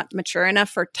they're not mature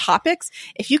enough for topics.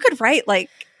 If you could write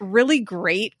like really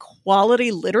great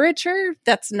quality literature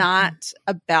that's not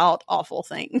about awful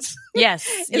things. Yes.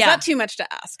 Is that too much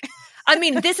to ask? I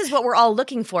mean, this is what we're all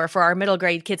looking for our middle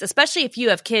grade kids, especially if you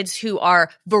have kids who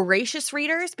are voracious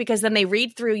readers, because then they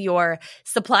read through your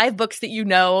supply of books that you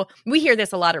know. We hear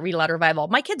this a lot at Read Aloud Revival.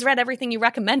 My kids read everything you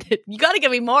recommended. You got to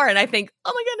give me more. And I think,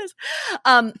 oh my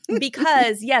goodness.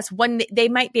 Because yes, when they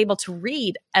might be able to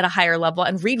read at a higher level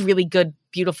and read really good,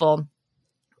 beautiful,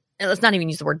 and let's not even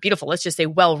use the word beautiful. Let's just say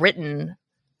well-written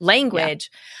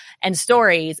language. And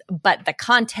stories, but the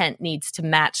content needs to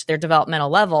match their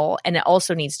developmental level. And it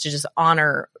also needs to just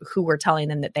honor who we're telling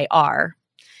them that they are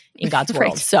in God's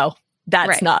world. So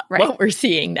that's not what we're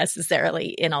seeing necessarily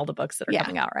in all the books that are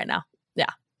coming out right now.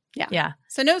 Yeah.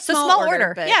 So no small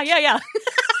order. But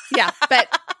yeah,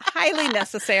 but highly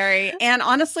necessary. And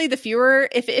honestly, the fewer,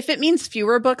 if it means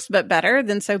fewer books, but better,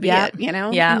 then so be it,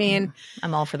 Yeah. I mean,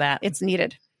 I'm all for that. It's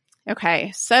needed.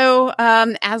 Okay. So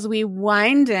as we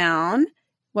wind down,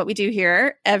 what we do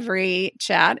here every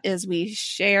chat is we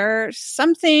share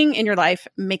something in your life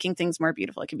making things more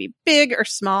beautiful. It can be big or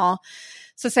small.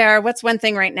 So Sarah, what's one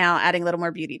thing right now adding a little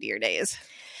more beauty to your days?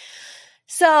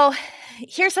 So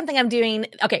here's something I'm doing.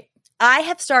 Okay. I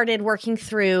have started working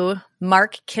through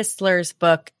Mark Kistler's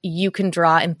book, You Can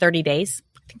Draw in 30 Days.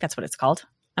 I think that's what it's called.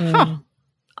 I'm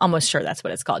almost sure that's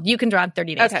what it's called. You Can Draw in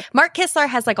 30 Days. Okay. Mark Kistler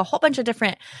has like a whole bunch of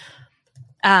different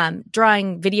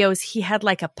drawing videos. He had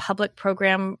like a public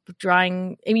program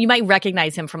drawing. I mean, you might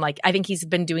recognize him from I think he's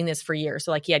been doing this for years.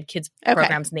 So like he had kids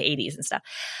programs in the 80s and stuff.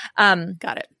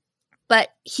 Got it. But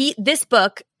this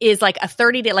book is like a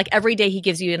 30-day, like every day he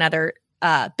gives you another,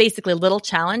 basically a little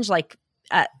challenge,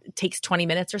 takes 20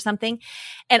 minutes or something.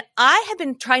 And I have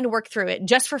been trying to work through it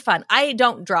just for fun. I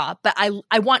don't draw, but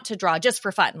I want to draw just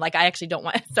for fun. Like I actually don't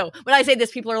want. So when I say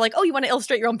this, people are like, oh, you want to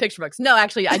illustrate your own picture books? No,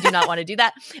 actually, I do not want to do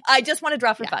that. I just want to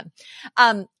draw for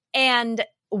fun. And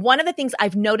one of the things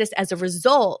I've noticed as a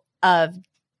result of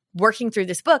working through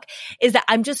this book is that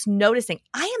I'm just noticing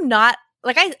I am not,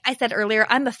 like I said earlier,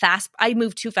 I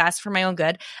move too fast for my own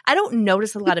good. I don't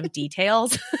notice a lot of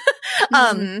details.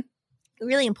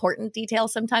 Really important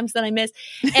details sometimes that I miss.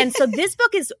 And so this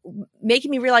book is making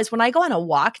me realize when I go on a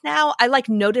walk now, I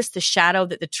notice the shadow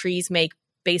that the trees make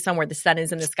based on where the sun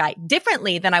is in the sky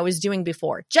differently than I was doing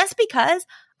before, just because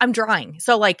I'm drawing.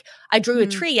 So I drew a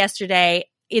tree yesterday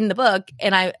in the book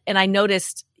and I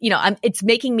noticed, it's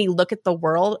making me look at the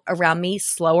world around me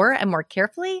slower and more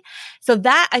carefully. So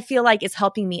that I feel like is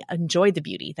helping me enjoy the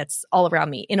beauty that's all around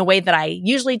me in a way that I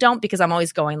usually don't, because I'm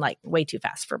always going way too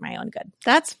fast for my own good.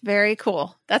 That's very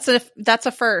cool. That's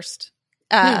a first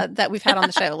that we've had on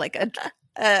the show, like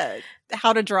a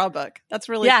how to draw book. That's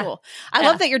really cool. I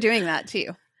love that you're doing that too.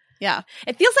 Yeah.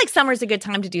 It feels like summer's a good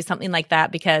time to do something like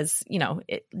that because,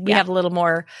 we have a little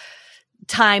more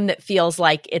time that feels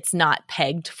like it's not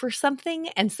pegged for something.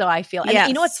 And so I feel, and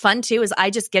you know what's fun too is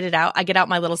I just get it out. I get out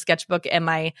my little sketchbook and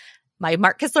my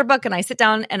Mark Kistler book and I sit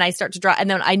down and I start to draw. And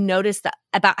then I notice that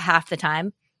about half the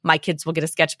time my kids will get a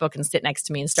sketchbook and sit next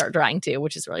to me and start drawing too,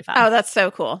 which is really fun. Oh, that's so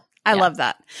cool. I love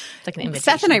that. It's like an invitation.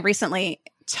 Seth and I recently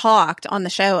talked on the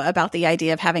show about the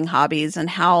idea of having hobbies and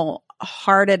how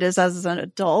hard it is as an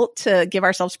adult to give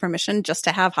ourselves permission just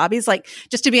to have hobbies, like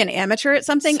just to be an amateur at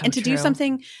something and to do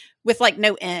something with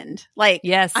no end.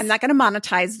 Yes. I'm not going to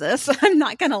monetize this. I'm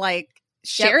not going to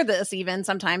share this even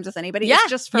sometimes with anybody. Yeah. It's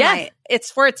just for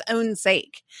it's for its own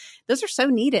sake. Those are so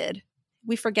needed.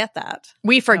 We forget that.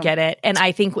 We forget it. And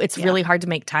I think it's really hard to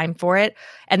make time for it.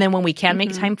 And then when we can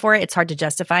make time for it, it's hard to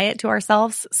justify it to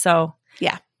ourselves. So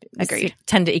yeah, agreed.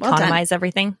 Tend to economize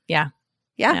everything. Yeah.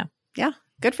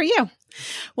 Good for you.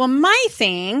 Well, my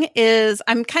thing is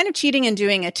I'm kind of cheating and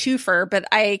doing a twofer, but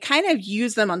I kind of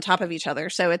use them on top of each other.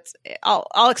 So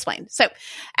I'll explain. So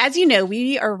as you know,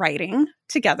 we are writing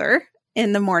together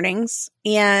in the mornings,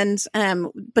 and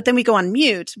but then we go on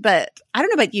mute. But I don't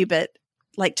know about you, but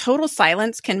like total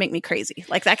silence can make me crazy.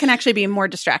 Like that can actually be more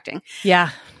distracting. Yeah.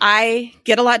 I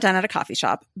get a lot done at a coffee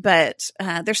shop, but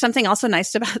there's something also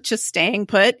nice about just staying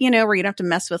put, you know, where you don't have to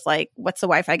mess with like, what's the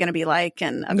Wi-Fi going to be like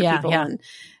and other people. Yeah.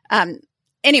 And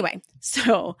anyway,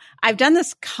 so I've done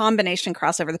this combination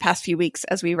crossover the past few weeks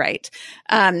as we write.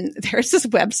 There's this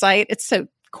website. It's so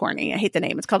corny. I hate the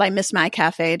name. It's called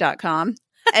imissmycafe.com.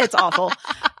 It's awful.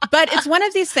 But it's one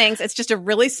of these things. It's just a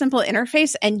really simple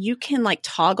interface, and you can like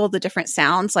toggle the different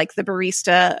sounds, like the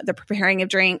barista, the preparing of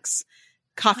drinks,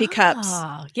 coffee cups.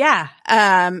 Yeah.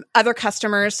 Other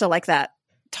customers. So like that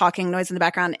talking noise in the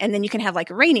background. And then you can have like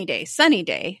a rainy day, sunny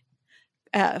day,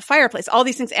 fireplace, all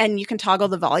these things. And you can toggle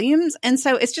the volumes. And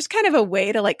so it's just kind of a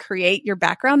way to like create your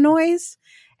background noise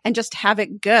and just have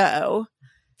it go.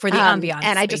 For the ambiance,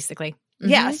 and basically.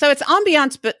 Yeah. So it's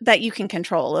ambiance, but that you can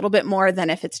control a little bit more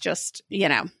than if it's just, you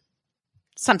know,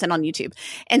 something on YouTube.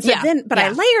 And so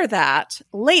I layer that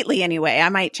lately anyway. I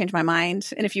might change my mind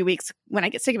in a few weeks when I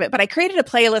get sick of it, but I created a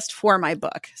playlist for my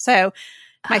book. So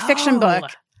my fiction book,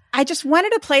 I just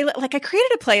wanted I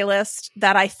created a playlist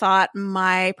that I thought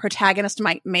my protagonist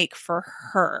might make for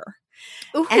her.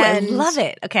 Ooh, I love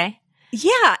it. Okay.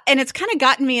 Yeah. And it's kind of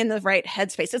gotten me in the right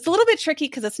headspace. It's a little bit tricky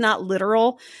because it's not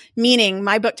literal, meaning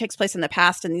my book takes place in the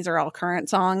past and these are all current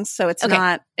songs. So it's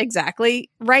not exactly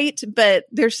right. But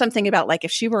there's something about like,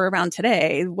 if she were around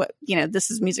today, what, you know,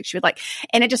 this is music she would like.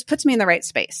 And it just puts me in the right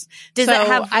space. Is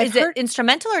it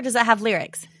instrumental or does it have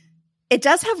lyrics? It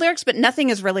does have lyrics, but nothing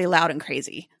is really loud and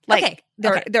crazy. Like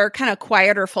they're kind of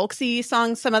quieter, folksy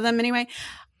songs, some of them anyway.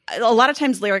 A lot of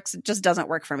times lyrics just doesn't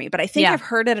work for me, but I think I've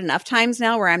heard it enough times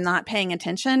now where I'm not paying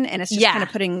attention and it's just kind of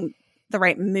putting the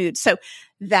right mood. So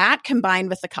that combined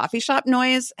with the coffee shop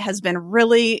noise has been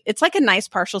really, it's like a nice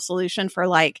partial solution for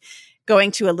like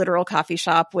going to a literal coffee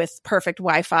shop with perfect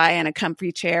Wi-Fi and a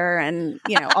comfy chair and,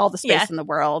 you know, all the space in the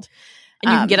world.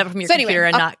 And you can get up from your computer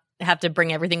and not have to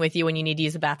bring everything with you when you need to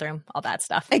use the bathroom, all that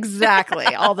stuff. Exactly.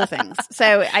 All the things.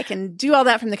 So I can do all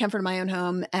that from the comfort of my own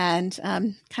home and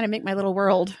kind of make my little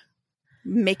world,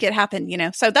 make it happen, you know?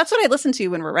 So that's what I listen to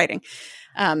when we're writing.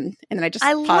 And then I just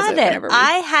pause it whenever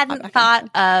I hadn't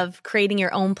thought of creating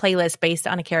your own playlist based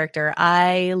on a character.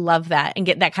 I love that and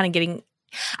get that kind of getting.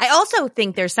 I also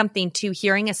think there's something to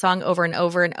hearing a song over and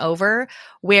over and over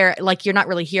where like you're not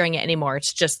really hearing it anymore.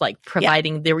 It's just like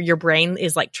providing your brain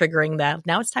is like triggering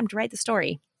now it's time to write the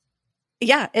story.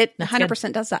 Yeah, it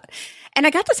 100% does that. And I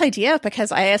got this idea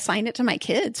because I assigned it to my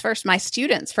kids first, my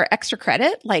students for extra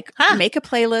credit, like make a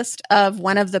playlist of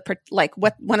one of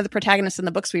the protagonists in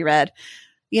the books we read,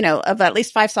 you know, of at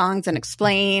least 5 songs and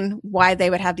explain why they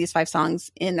would have these 5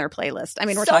 songs in their playlist. I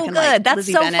mean, we're talking like that's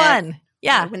Lizzie so Bennett, fun.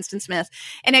 Yeah. Winston Smith.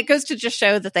 And it goes to just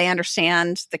show that they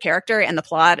understand the character and the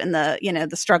plot and the, you know,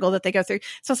 the struggle that they go through.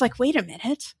 So I was like, wait a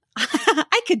minute,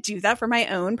 I could do that for my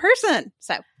own person.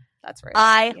 So that's where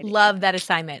I love that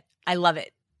assignment. I love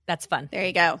it. That's fun. There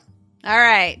you go. All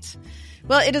right.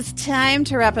 Well, it is time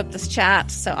to wrap up this chat,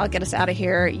 so I'll get us out of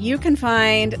here. You can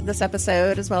find this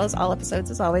episode, as well as all episodes,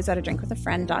 as always, at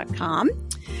adrinkwithafriend.com.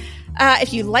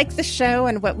 If you like the show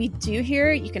and what we do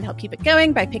here, you can help keep it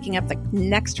going by picking up the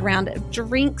next round of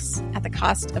drinks at the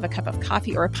cost of a cup of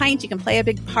coffee or a pint. You can play a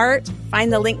big part.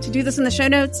 Find the link to do this in the show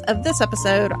notes of this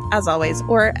episode, as always,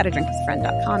 or at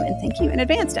adrinkwithafriend.com. And thank you in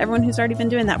advance to everyone who's already been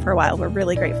doing that for a while. We're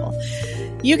really grateful.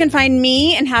 You can find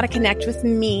me and how to connect with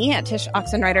me at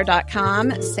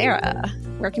tishoxenreider.com. Sarah,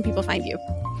 where can people find you?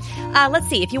 Let's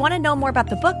see. If you want to know more about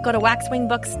the book, go to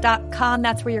waxwingbooks.com.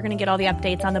 That's where you're going to get all the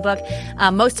updates on the book.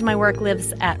 Most of my work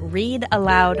lives at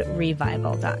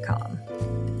readaloudrevival.com.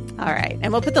 All right.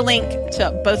 And we'll put the link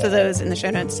to both of those in the show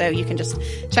notes so you can just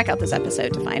check out this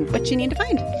episode to find what you need to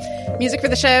find. Music for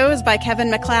the show is by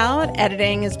Kevin MacLeod.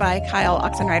 Editing is by Kyle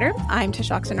Oxenreider. I'm Tish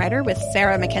Oxenreider with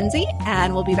Sarah Mackenzie,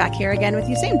 and we'll be back here again with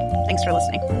you soon. Thanks for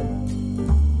listening.